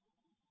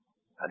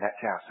 And that's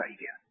our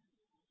Saviour.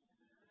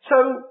 So,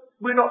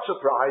 we're not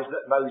surprised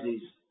that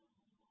Moses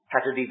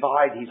had to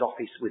divide his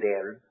office with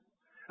Aaron.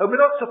 And we're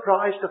not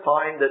surprised to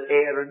find that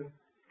Aaron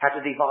had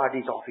to divide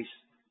his office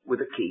with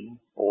a king,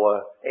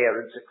 or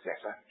Aaron's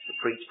successor, the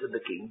priest and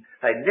the king.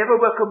 They never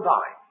were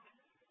combined.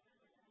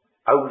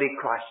 Only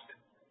Christ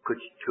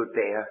could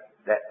bear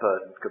that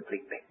burden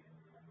completely.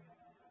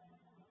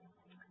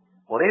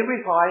 Well, then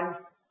we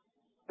find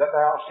that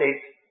they are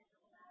sent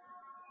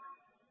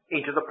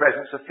into the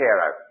presence of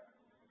Pharaoh.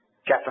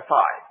 Chapter 5.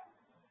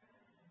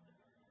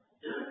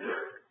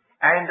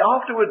 And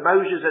afterward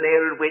Moses and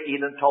Aaron went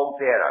in and told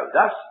Pharaoh,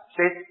 "Thus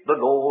saith the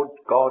Lord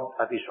God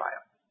of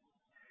Israel,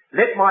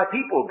 Let my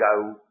people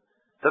go,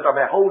 that I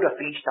may hold a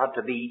feast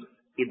unto me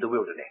in the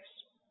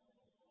wilderness."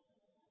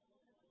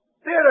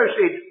 Pharaoh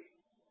said,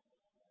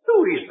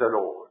 "Who is the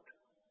Lord?"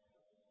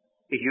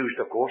 He used,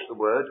 of course, the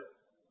word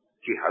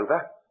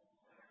Jehovah,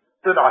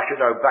 that I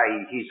should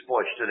obey his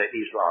voice to let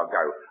Israel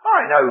go.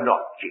 I know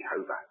not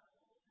Jehovah,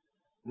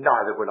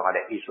 neither will I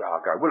let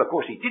Israel go. Well, of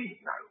course, he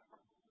didn't know.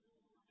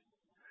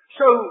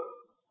 So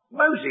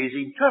Moses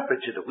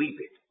interprets it a wee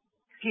bit.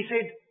 He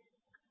said,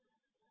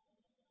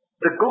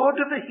 "The God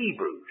of the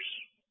Hebrews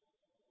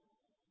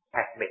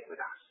hath met with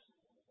us.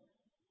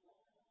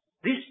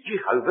 This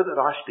Jehovah that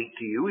I speak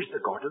to you is the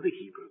God of the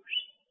Hebrews.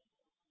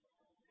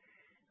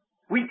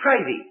 We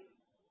pray thee,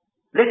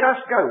 let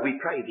us go, we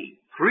pray thee,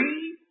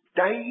 3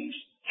 days'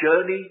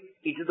 journey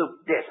into the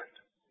desert.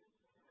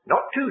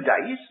 Not 2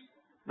 days,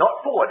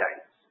 not 4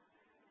 days.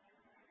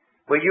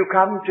 When you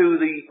come to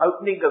the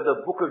opening of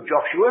the book of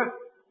Joshua,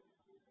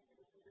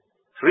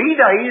 3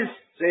 days,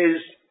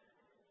 says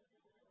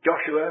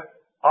Joshua,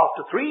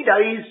 after 3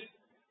 days,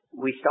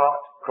 we start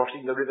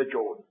crossing the river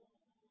Jordan.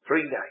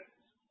 3 days.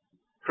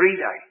 3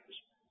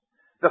 days.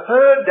 The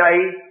 3rd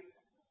day,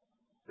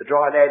 the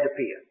dry land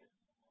appeared.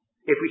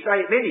 If we say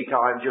it many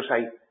times, you'll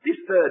say, this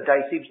 3rd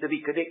day seems to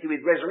be connected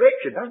with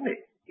resurrection, doesn't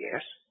it?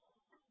 Yes.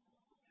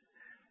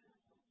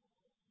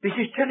 This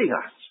is telling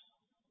us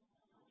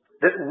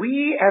that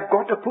we have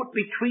got to put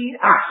between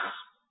us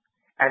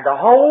and the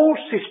whole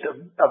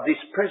system of this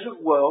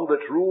present world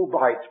that's ruled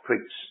by its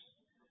prince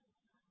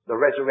the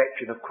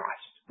resurrection of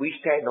Christ. We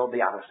stand on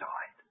the other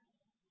side.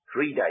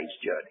 3 days'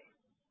 journey.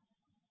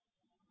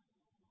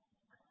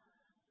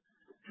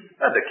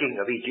 And the king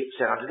of Egypt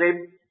said unto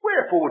them,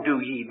 Wherefore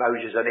do ye,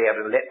 Moses and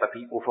Aaron, let the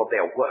people from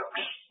their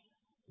works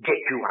get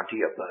you unto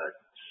your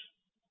burdens?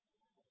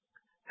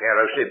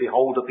 Pharaoh said,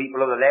 Behold, the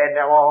people of the land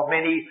now are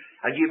many,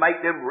 and ye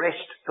make them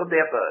rest from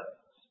their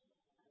burdens.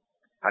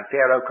 And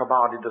Pharaoh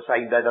commanded the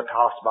same day the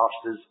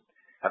taskmasters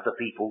of the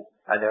people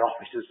and their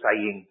officers,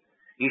 saying,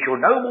 Ye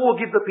shall no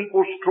more give the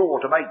people straw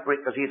to make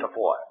brick as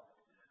heretofore.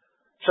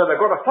 So they've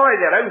got to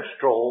find their own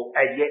straw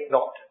and yet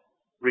not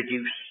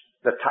reduce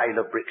the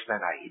tale of bricks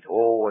they made.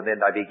 Oh, and then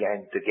they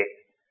began to get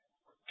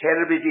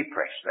terribly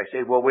depressed. They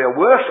said, well, we're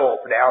worse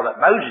off now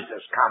that Moses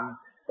has come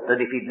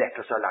than if he'd left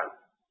us alone.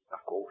 Of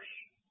course.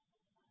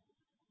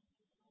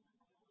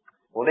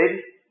 Well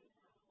then,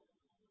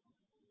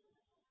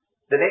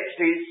 the next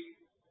is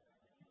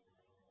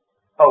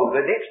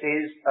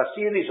a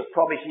series of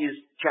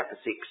promises, chapter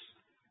 6,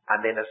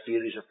 and then a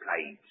series of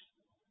plagues.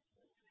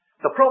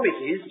 The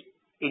promises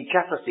in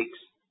chapter 6,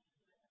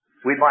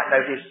 we might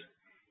notice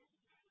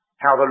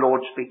how the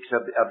Lord speaks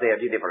of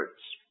their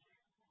deliverance.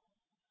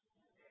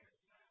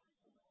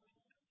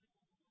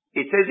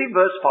 It says in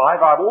verse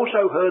 5, I've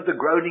also heard the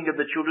groaning of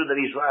the children of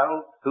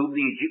Israel, whom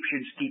the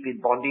Egyptians keep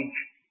in bondage,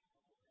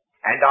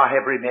 and I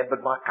have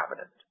remembered my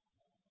covenant.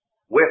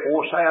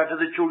 Wherefore say unto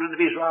the children of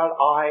Israel,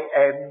 I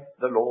am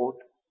the Lord,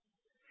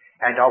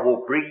 and I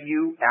will bring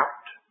you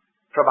out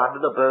from under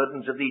the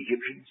burdens of the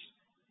Egyptians,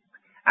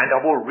 and I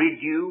will rid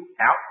you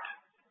out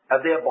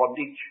of their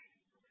bondage,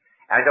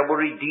 and I will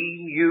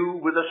redeem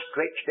you with a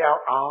stretched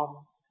out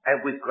arm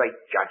and with great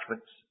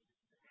judgments.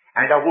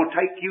 And I will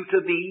take you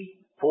to me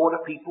for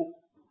a people,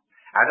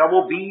 and I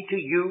will be to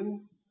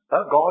you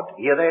a God.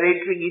 Here they're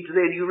entering into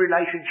their new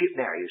relationship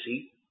now, you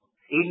see.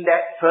 In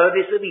that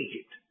furnace of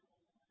Egypt,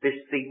 this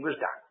thing was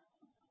done.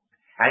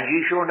 And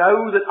ye shall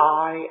know that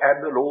I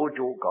am the Lord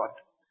your God,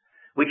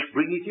 which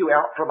bringeth you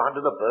out from under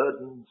the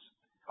burdens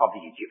of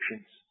the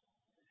Egyptians.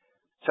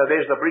 So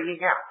there's the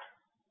bringing out.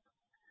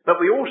 But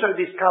we also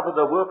discover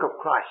the work of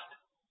Christ,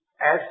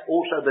 as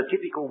also the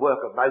typical work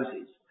of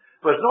Moses,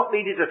 was not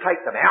needed to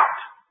take them out,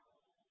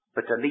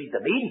 but to lead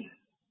them in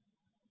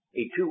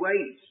 2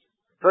 ways.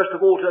 First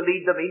of all, to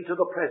lead them into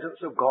the presence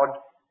of God,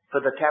 for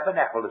the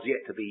tabernacle is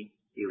yet to be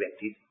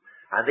erected,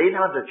 and then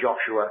under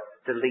Joshua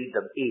to lead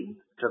them in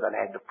to the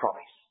land of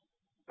promise.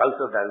 Both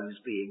of those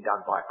being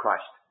done by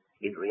Christ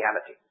in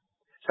reality.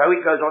 So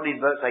it goes on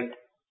in verse 8,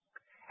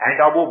 And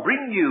I will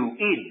bring you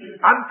in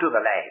unto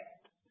the land,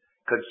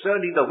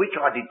 concerning the which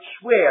I did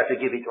swear to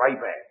give it to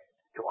Abraham,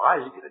 to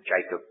Isaac, and to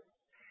Jacob,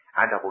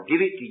 and I will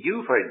give it to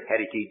you for an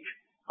heritage.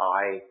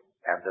 I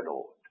am the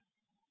Lord.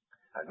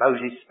 And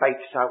Moses spake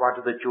so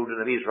unto the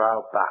children of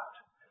Israel, but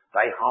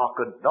they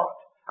hearkened not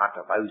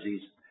unto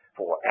Moses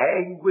for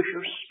anguish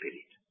of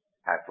spirit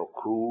and for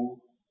cruel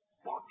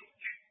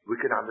bondage. We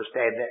can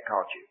understand that,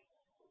 can't you?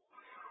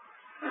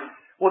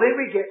 Well, then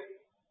we get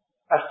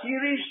a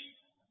series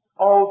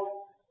of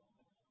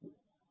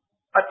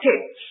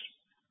attempts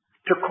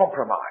to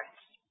compromise.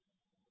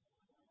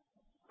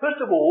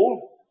 First of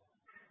all,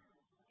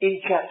 in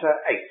chapter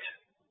 8.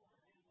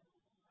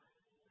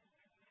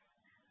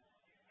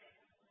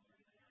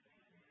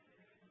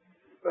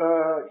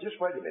 Just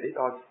wait a minute,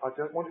 I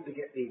don't want to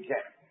get the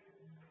exact.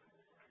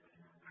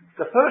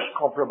 The first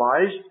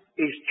compromise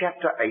is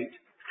chapter 8,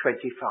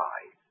 25.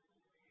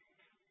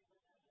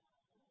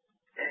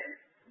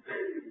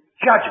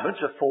 Judgments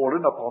have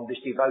fallen upon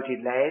this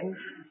devoted land,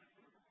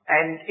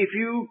 and if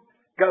you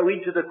go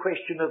into the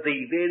question of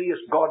the various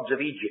gods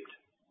of Egypt,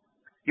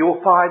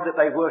 you'll find that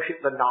they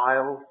worship the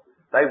Nile,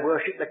 they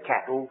worship the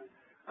cattle,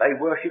 they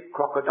worship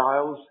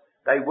crocodiles,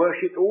 they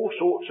worship all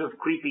sorts of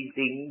creeping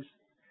things.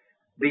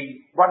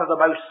 One of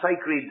the most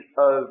sacred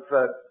of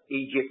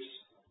Egypt's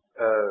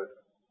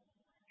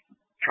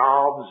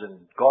charms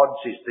and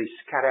gods is the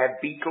scarab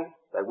beetle.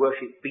 They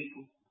worship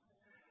beetle.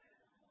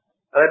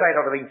 They may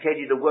not have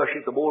intended to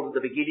worship them all at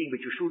the beginning, but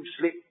you should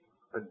slip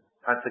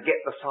and forget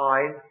the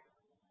sign.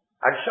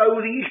 And so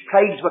these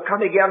plagues were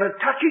coming down and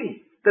touching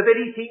the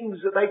very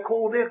things that they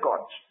call their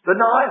gods, the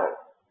Nile.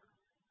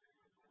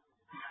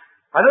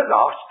 And at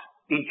last,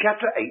 in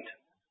chapter 8,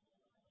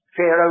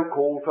 Pharaoh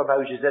called for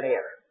Moses and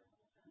Aaron.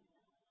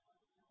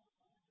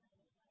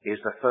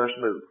 Here's the first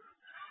move.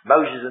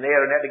 Moses and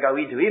Aaron had to go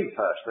into him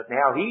first, but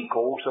now he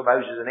calls for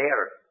Moses and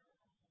Aaron.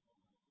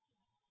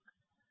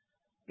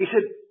 He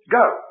said,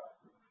 go.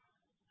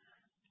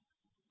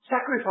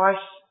 Sacrifice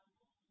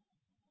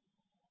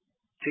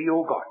to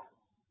your God.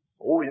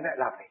 Oh, isn't that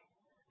lovely?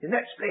 Isn't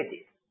that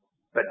splendid?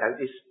 But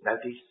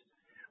notice,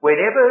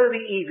 whenever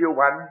the evil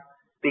one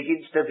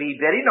begins to be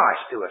very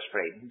nice to us,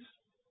 friends,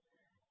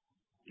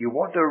 you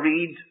want to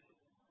read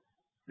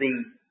the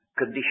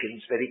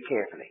conditions very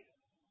carefully.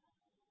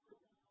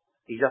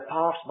 He's a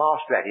past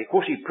master at it. Of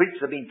course, he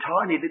prints them in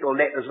tiny little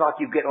letters like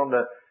you get on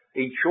the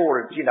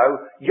insurance,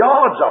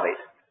 yards of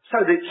it. So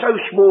that it's so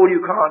small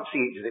you can't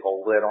see it. You think,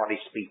 oh, they're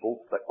honest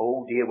people. But,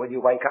 oh dear, when you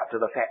wake up to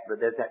the fact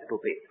that there's that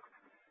little bit.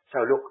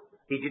 So look,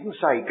 he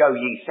didn't say, go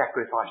ye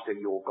sacrifice to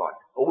your God.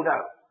 Oh no.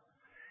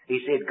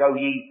 He said, go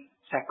ye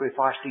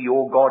sacrifice to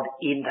your God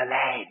in the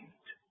land.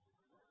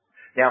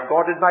 Now,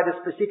 God had made a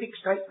specific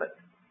statement.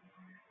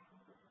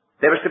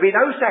 There was to be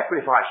no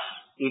sacrifice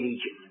in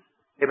Egypt.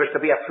 It was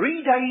to be a 3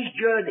 days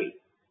journey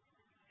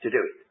to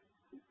do it.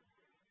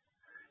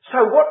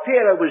 So what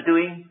Pharaoh was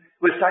doing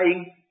was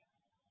saying,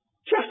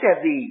 just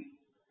have the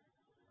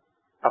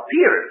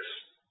appearance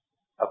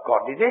of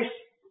godliness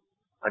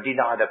and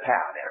deny the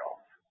power thereof.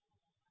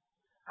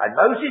 And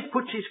Moses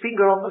puts his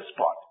finger on the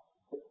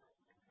spot.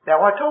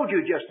 Now I told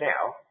you just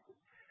now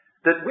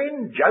that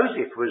when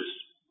Joseph was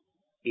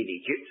in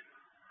Egypt,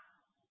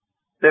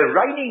 the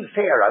reigning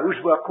pharaohs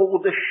were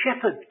called the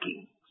shepherd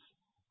kings.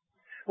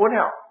 Well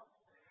now,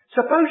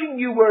 supposing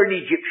you were an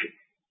Egyptian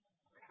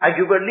and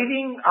you were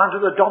living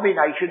under the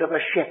domination of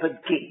a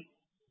shepherd king,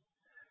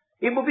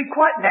 it would be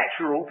quite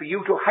natural for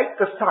you to hate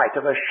the sight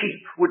of a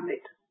sheep, wouldn't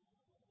it?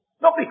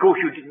 Not because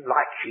you didn't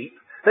like sheep,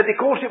 but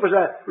because it was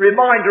a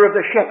reminder of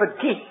the shepherd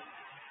king.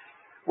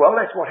 Well,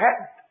 that's what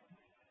happened.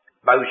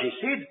 Moses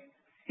said,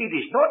 it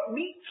is not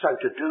meet so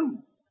to do,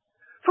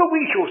 for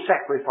we shall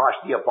sacrifice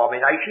the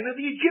abomination of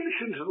the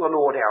Egyptians to the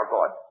Lord our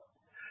God.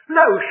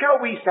 No, shall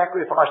we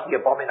sacrifice the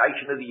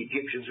abomination of the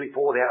Egyptians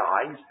before their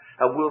eyes,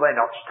 and will they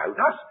not stone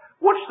us?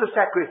 What's the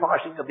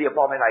sacrificing of the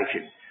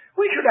abomination?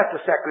 We should have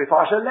to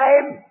sacrifice a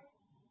lamb.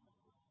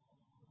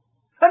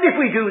 And if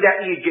we do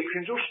that, the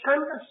Egyptians will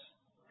stone us.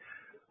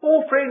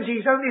 Oh, friends,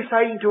 he's only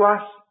saying to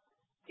us,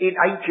 in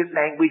ancient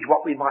language,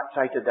 what we might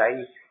say today,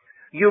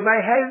 you may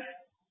have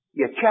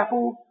your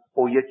chapel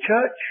or your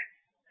church,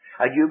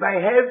 and you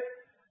may have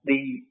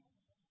the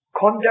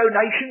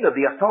condonation of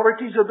the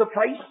authorities of the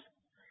place.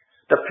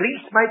 The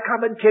police may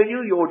come and tell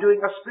you you're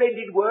doing a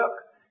splendid work,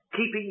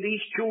 keeping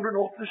these children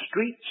off the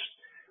streets.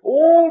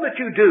 All that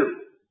you do,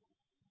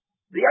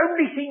 the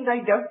only thing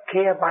they don't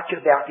care much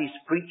about is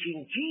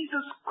preaching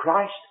Jesus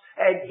Christ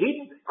and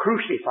Him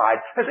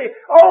crucified. They say,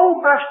 oh,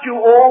 must you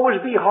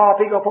always be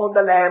harping upon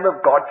the Lamb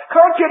of God?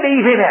 Can't you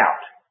leave Him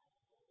out?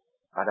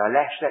 And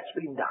alas, that's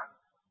been done.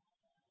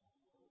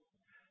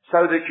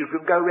 So that you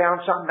can go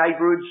round some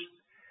neighbourhoods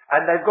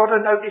and they've got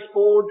a notice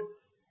board,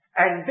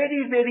 and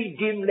very, very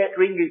dim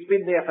lettering, it's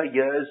been there for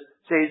years,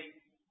 says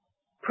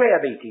prayer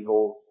meeting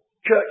or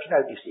church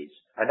notices.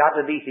 And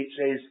underneath it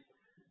says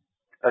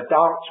a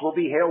dance will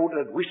be held,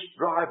 a whist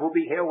drive will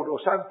be held,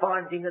 or some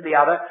fine thing or the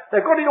other.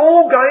 They've got it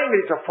all going, and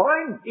it's a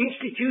fine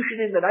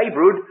institution in the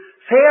neighbourhood.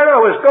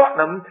 Pharaoh has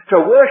got them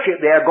to worship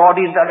their God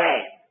in the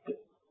land,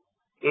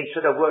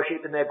 instead of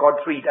worshipping their God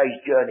 3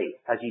 days' journey,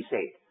 as he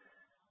said.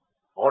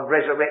 on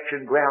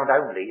resurrection ground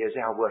only is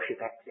our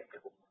worship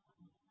acceptable.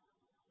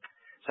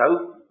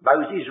 So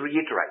Moses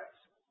reiterates,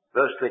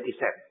 verse 27,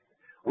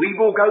 we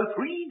will go 3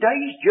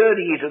 days'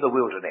 journey into the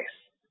wilderness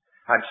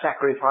and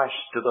sacrifice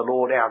to the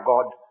Lord our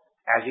God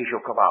as he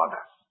shall command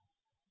us.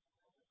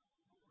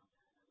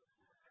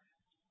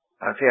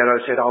 And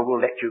Pharaoh said, I will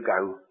let you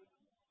go,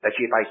 that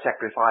ye may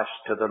sacrifice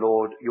to the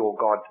Lord your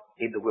God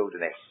in the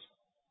wilderness.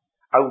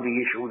 Only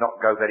ye shall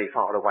not go very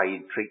far away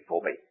and entreat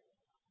for me.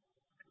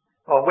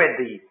 Well, when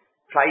the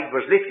plague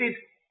was lifted,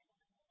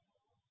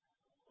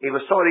 he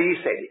was sorry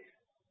he said it.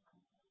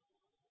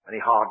 And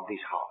he hardened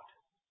his heart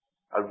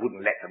and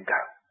wouldn't let them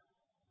go.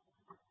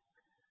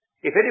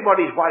 If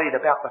anybody's worried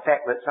about the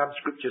fact that some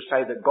scriptures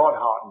say that God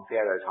hardened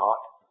Pharaoh's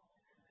heart,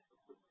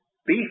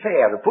 be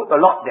fair and put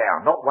the lot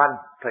down, not one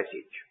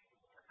passage.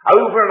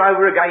 Over and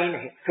over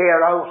again,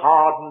 Pharaoh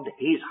hardened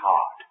his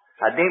heart.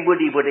 And then when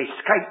he would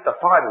escape the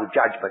final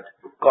judgment,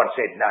 God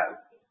said, no,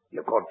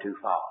 you've gone too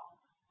far.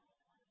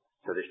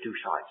 So there's two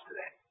sides to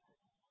that.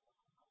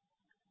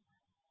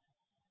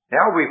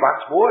 Now we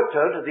once more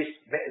turn to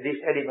this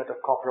element of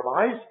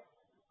compromise.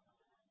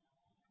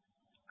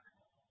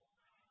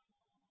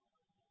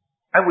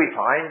 And we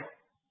find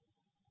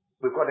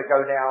we've got to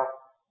go now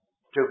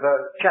to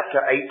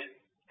chapter 8,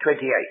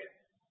 28.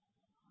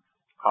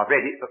 I've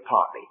read it but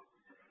partly.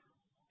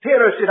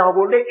 Pharaoh said, I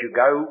will let you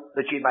go,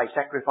 that ye may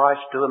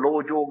sacrifice to the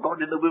Lord your God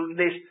in the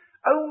wilderness,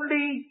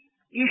 only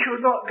ye shall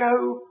not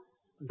go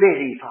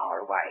very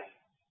far away.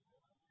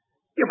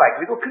 You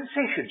make little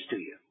concessions to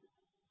you.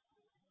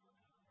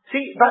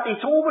 See, but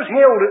it's always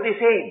held at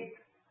this end.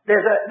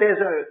 There's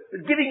a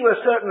giving you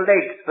a certain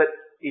length, but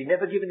he's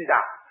never given it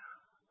up.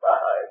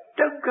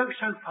 Don't go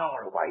so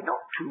far away,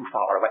 not too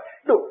far away.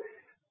 Look,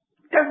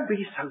 don't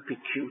be so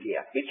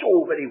peculiar. It's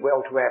all very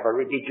well to have a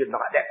religion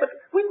like that, but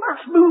we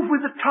must move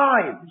with the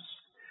times.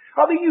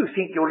 I mean, you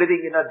think you're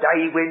living in a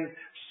day when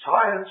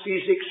science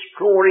is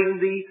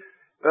exploring the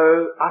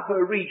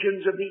upper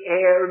regions of the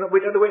air and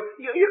we don't know where.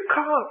 You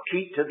can't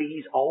keep to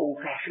these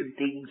old-fashioned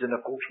things, and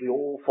of course we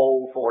all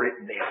fall for it,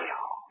 and there we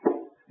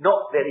are.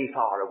 Not very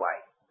far away.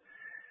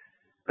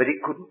 But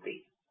it couldn't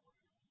be.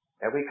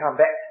 And we come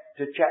back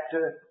to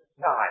chapter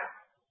 9.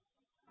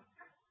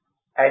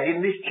 And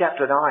in this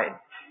chapter 9,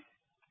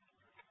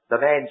 the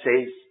man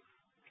says,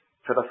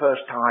 for the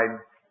first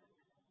time,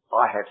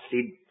 I have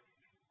sinned.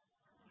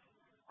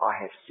 I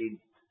have sinned.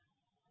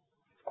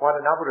 Quite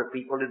a number of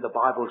people in the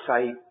Bible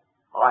say,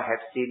 I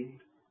have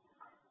sinned.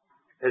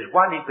 There's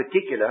one in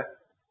particular,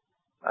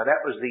 and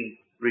that was the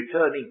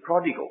returning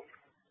prodigal.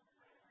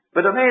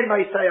 But a man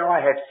may say,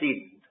 I have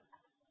sinned,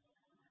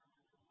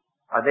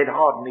 and then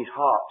harden his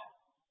heart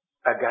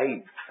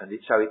again, and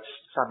so it's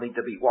something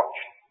to be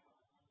watched.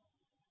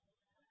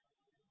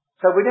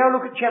 So we now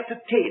look at chapter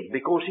 10,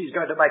 because he's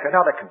going to make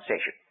another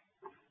concession.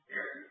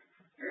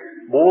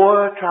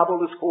 More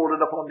trouble has fallen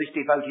upon this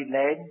devoted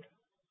land.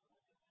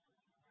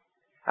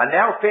 And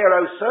now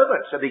Pharaoh's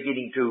servants are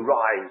beginning to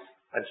rise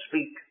and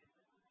speak.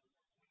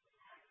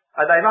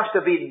 And they must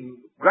have been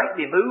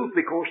greatly moved,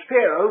 because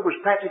Pharaoh was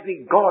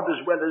practically God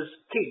as well as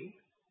king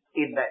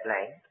in that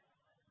land.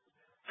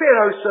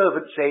 Pharaoh's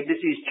servant said,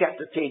 this is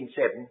chapter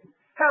 10:7,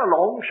 how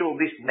long shall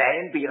this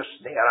man be a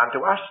snare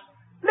unto us?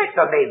 Let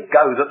the men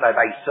go, that they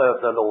may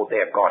serve the Lord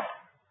their God.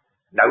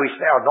 Knowest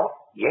thou not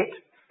yet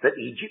that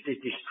Egypt is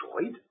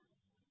destroyed?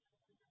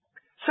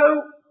 So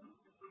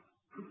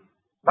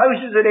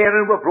Moses and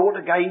Aaron were brought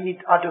again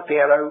unto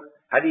Pharaoh,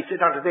 and he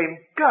said unto them,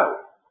 go,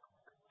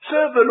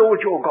 serve the Lord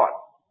your God.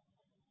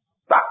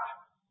 But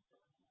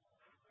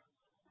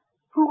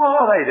who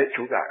are they that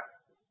shall go?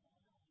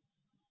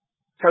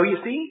 So you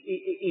see,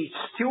 he's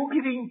still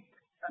giving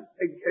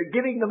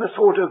them a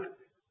sort of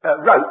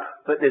rope,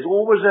 but there's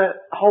always a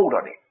hold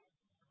on it.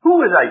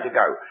 Who are they to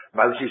go?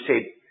 Moses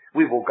said,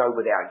 we will go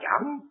with our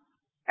young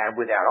and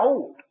with our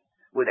old,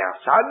 with our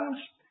sons,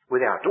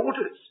 with our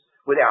daughters,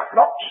 with our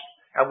flocks,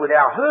 and with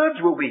our herds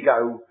will we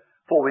go,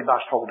 for we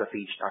must hold a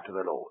feast unto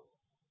the Lord.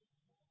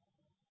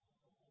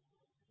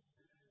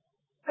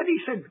 And he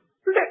said,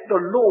 let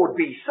the Lord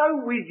be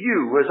so with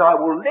you as I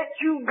will let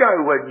you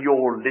go and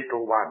your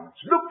little ones.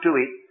 Look to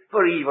it,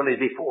 for evil is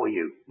before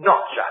you.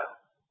 Not so.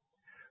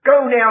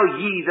 Go now,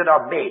 ye that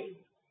are men,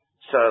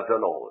 serve the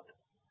Lord.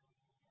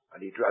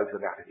 And he drove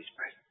them out of his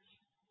presence.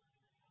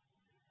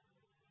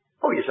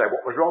 Oh, you say,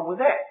 what was wrong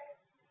with that?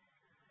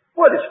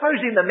 Well,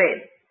 supposing the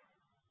men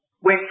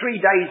went 3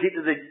 days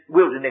into the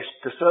wilderness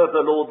to serve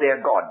the Lord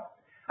their God,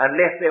 and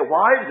left their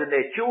wives and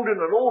their children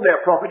and all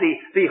their property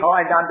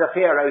behind under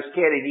Pharaoh's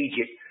care in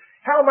Egypt.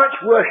 How much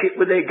worship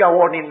would there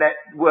go on in that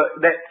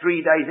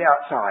 3 days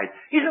outside?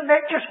 Isn't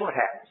that just what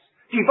happens?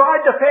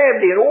 Divide the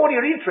family and all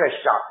your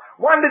interests up.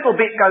 One little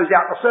bit goes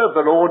out to serve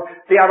the Lord,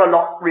 the other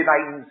lot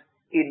remains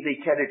in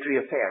the territory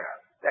of Pharaoh.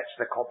 That's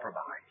the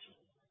compromise.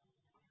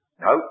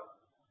 No.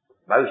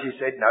 Moses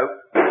said no.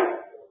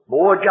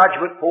 More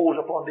judgment falls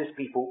upon this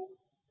people.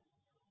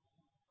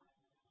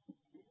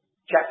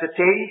 Chapter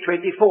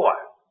 10:24.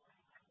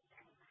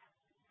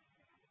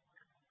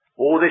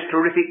 All this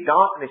terrific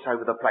darkness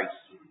over the place.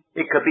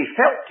 It could be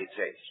felt, it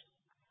says.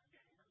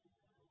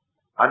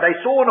 And they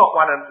saw not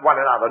one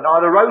another,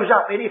 neither rose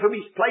up any from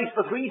his place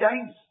for 3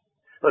 days.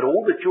 But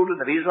all the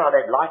children of Israel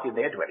had light in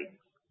their dwellings.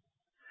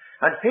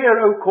 And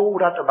Pharaoh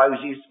called unto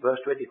Moses, verse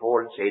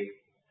 24, and said,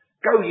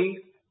 Go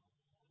ye,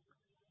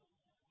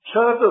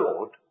 serve the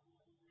Lord.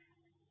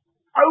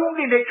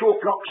 Only let your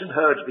flocks and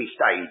herds be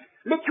stayed.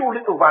 Let your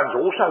little ones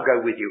also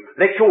go with you.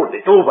 Let your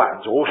little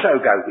ones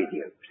also go with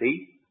you.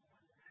 See?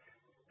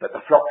 But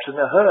the flocks and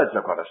the herds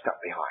have got to stop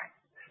behind.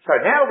 So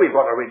now we've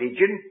got a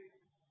religion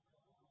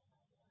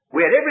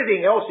where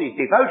everything else is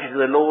devoted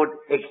to the Lord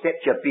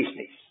except your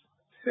business.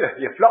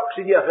 Your flocks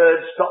and your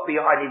herds stop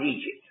behind in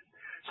Egypt.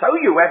 So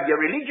you have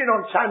your religion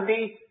on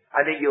Sunday,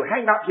 and then you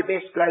hang up your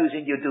best clothes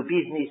and you do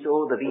business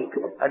all the week,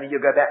 and then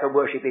you go back and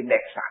worship him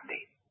next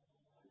Sunday.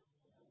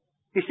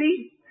 You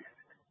see,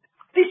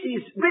 this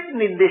is written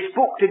in this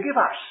book to give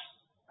us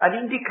an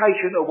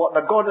indication of what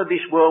the God of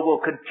this world will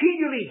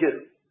continually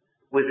do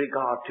with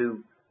regard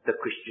to the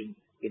Christian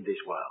in this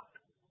world.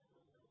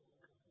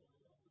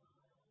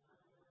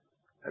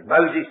 And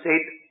Moses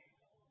said,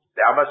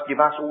 Thou must give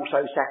us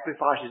also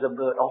sacrifices and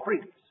burnt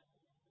offerings.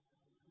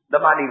 The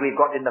money we've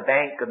got in the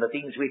bank and the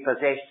things we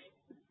possess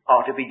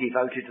are to be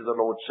devoted to the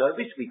Lord's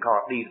service. We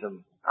can't leave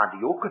them under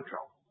your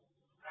control.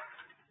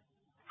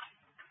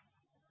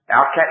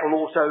 Our cattle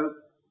also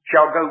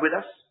shall go with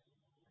us.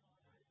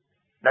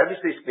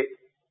 Notice this bit.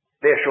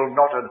 There shall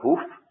not an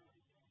hoof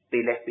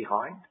be left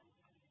behind.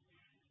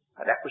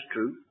 And that was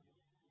true.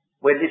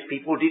 When this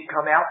people did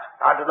come out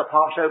under the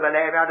Passover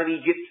lamb out of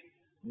Egypt,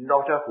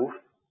 not a hoof.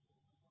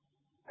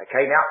 They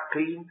came out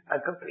clean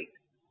and complete.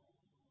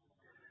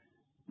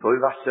 For we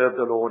must serve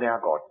the Lord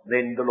our God.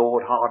 Then the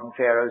Lord hardened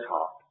Pharaoh's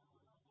heart.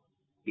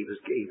 He was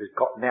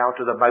got now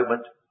to the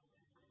moment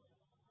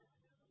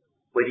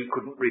when he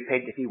couldn't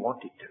repent if he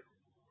wanted to.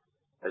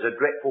 There's a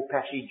dreadful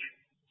passage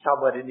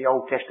somewhere in the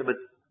Old Testament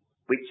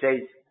which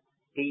says,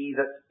 He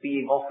that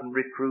being often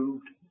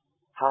reproved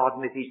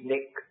hardeneth his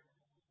neck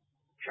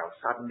shall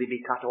suddenly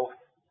be cut off,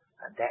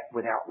 and that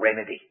without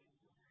remedy.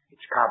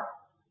 It's come.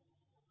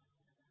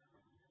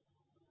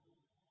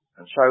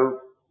 And so,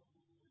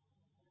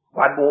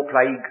 one more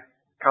plague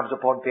comes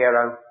upon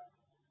Pharaoh,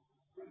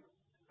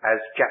 as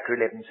chapter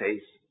 11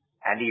 says,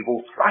 and he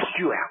will thrust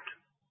you out.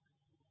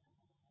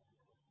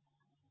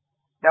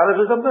 Now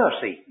there is a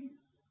mercy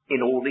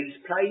in all these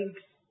plagues,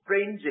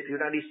 friends, if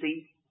you'd only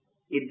see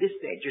in this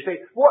sense. You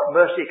say, what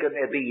mercy can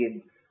there be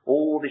in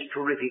all this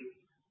terrific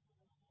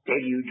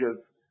deluge of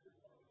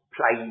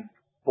plague,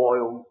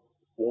 boil,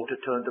 water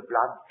turned to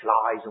blood,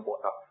 flies and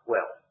whatnot?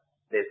 Well,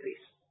 there's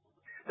this.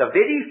 The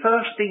very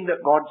first thing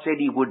that God said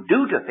he would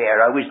do to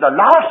Pharaoh is the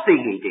last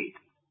thing he did.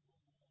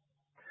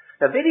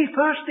 The very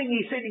first thing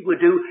he said he would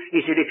do,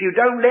 he said, if you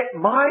don't let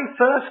my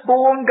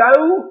firstborn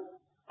go,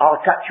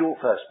 I'll touch your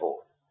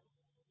firstborn.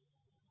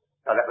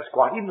 Now that was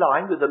quite in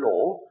line with the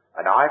law,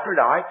 an eye for an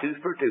eye,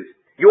 tooth for a tooth.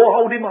 You're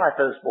holding my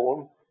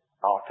firstborn,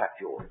 I'll touch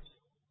yours.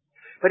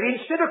 But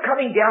instead of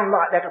coming down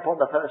like that upon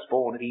the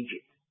firstborn of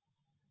Egypt,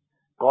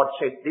 God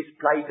sent this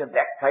plague and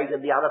that plague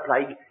and the other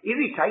plague,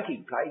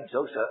 irritating plagues,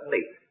 oh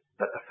certainly,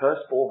 but the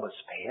firstborn was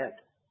spared.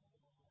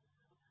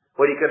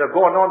 Well, he could have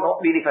gone on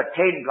not merely for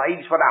 10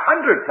 plagues, but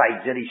 100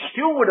 plagues, and he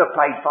still would have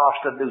played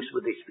fast and loose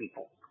with this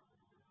people.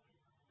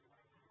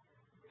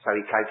 So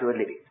he came to a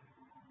limit.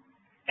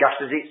 Just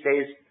as it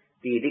says,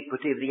 the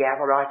iniquity of the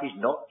Amorite is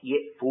not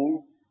yet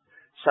full,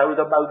 so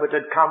the moment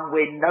had come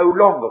when no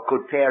longer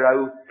could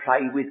Pharaoh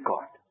play with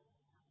God.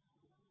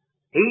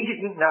 He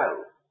didn't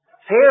know,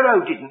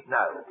 Pharaoh didn't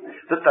know,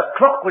 that the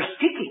clock was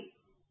ticking.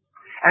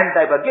 And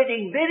they were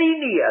getting very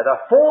near the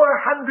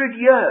 400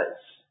 years.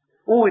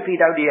 Oh, if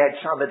he'd only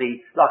had somebody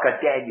like a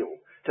Daniel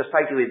to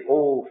say to him,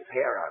 Oh,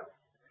 Pharaoh,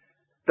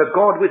 the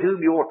God with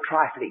whom you're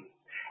trifling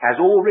has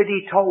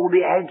already told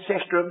the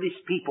ancestor of this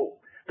people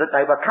that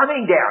they were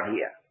coming down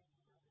here.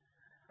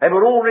 They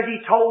were already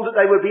told that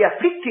they would be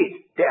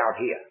afflicted down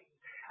here.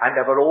 And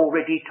they were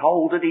already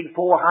told that in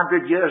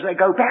 400 years they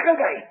go back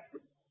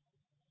again.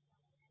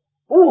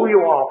 Oh,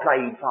 you are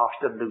playing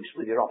fast and loose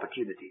with your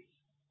opportunities.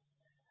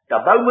 The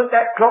moment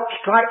that clock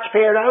strikes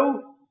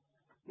Pharaoh,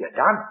 you're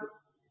done.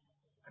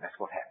 And that's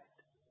what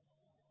happened.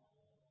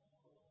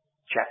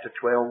 Chapter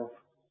 12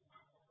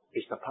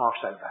 is the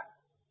Passover.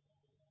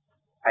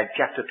 And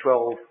chapter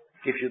 12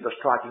 gives you the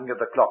striking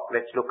of the clock.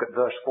 Let's look at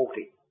verse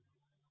 40.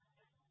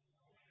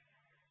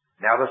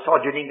 Now the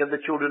sojourning of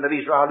the children of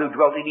Israel who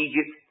dwelt in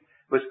Egypt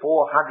was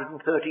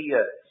 430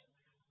 years.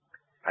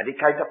 And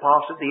it came to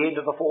pass at the end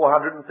of the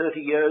 430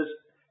 years,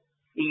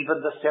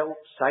 even the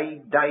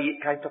self-same day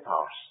it came to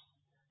pass,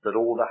 that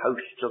all the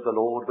hosts of the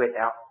Lord went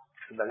out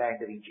from the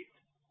land of Egypt.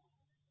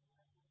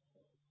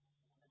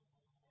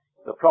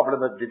 The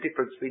problem of the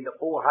difference between the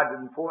 400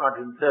 and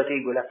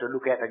 430 we'll have to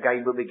look at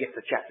again when we get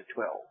to chapter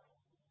 12.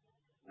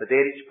 But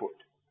there it's put.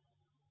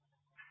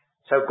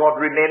 So God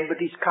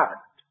remembered his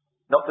covenant.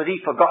 Not that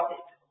he forgot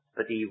it,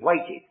 but he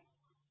waited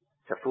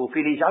to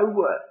fulfill his own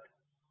word.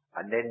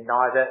 And then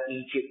neither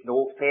Egypt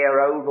nor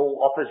Pharaoh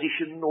nor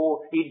opposition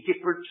nor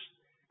indifference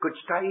could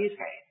stay his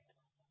hand.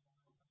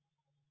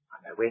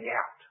 And they went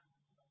out.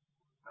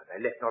 And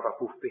they left not a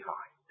hoof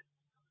behind.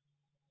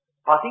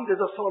 I think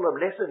there's a solemn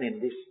lesson in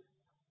this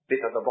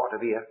bit at the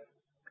bottom here.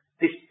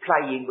 This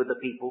playing with the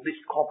people, this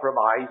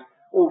compromise.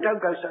 Oh,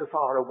 don't go so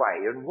far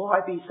away, and why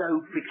be so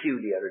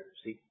peculiar?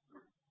 See,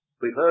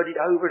 we've heard it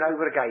over and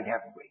over again,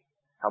 haven't we?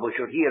 And we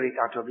shall hear it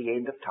until the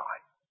end of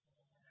time.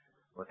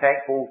 We're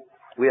thankful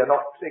we are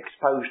not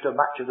exposed to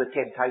much of the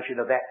temptation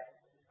of that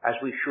as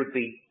we should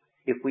be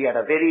if we had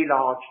a very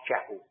large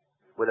chapel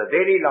with a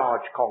very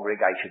large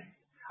congregation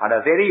and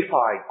a very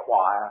fine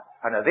choir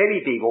and a very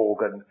big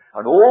organ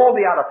and all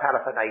the other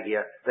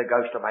paraphernalia that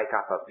goes to make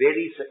up a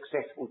very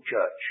successful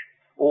church.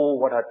 Oh,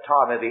 what a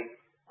time of it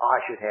I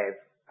should have,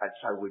 and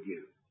so would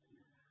you.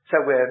 So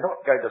we're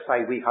not going to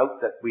say we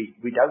hope that we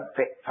don't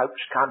let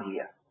folks come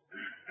here,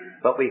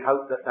 but we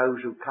hope that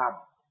those who come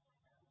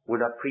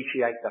will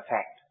appreciate the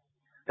fact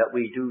that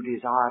we do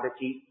desire to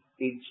keep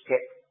in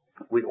step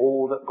with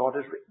all that God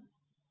has written.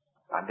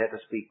 And let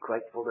us be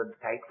grateful and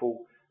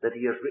thankful that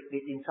he has written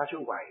it in such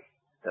a way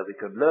that we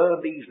can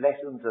learn these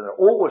lessons and are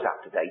always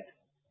up to date,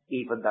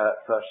 even though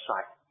at first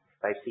sight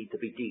they seem to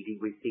be dealing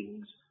with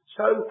things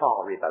so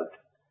far remote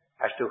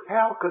as to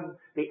how can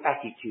the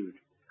attitude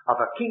of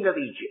a king of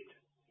Egypt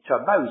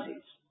to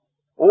Moses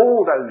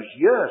all those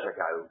years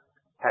ago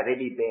have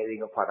any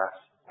bearing upon us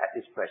at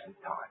this present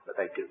time. But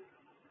they do.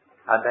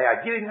 And they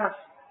are giving us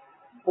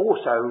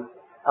also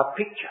a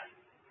picture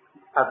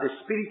of the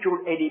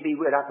spiritual enemy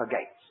we're up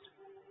against.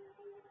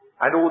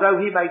 And although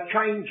he may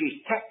change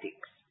his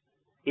tactics,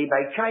 he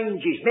may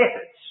change his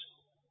methods,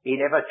 he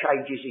never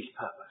changes his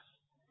purpose.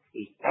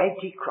 He's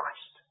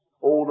anti-Christ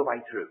all the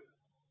way through.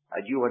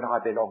 And you and I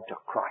belong to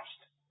Christ.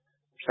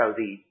 So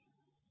the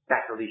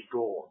battle is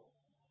drawn.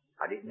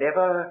 And it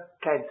never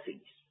can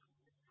cease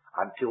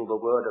until the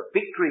word of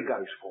victory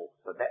goes forth.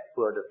 And that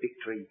word of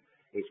victory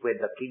is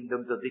when the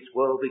kingdoms of this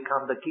world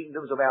become the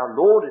kingdoms of our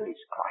Lord and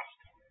his Christ.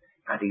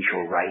 And he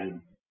shall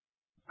reign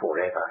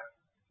forever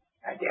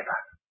and ever.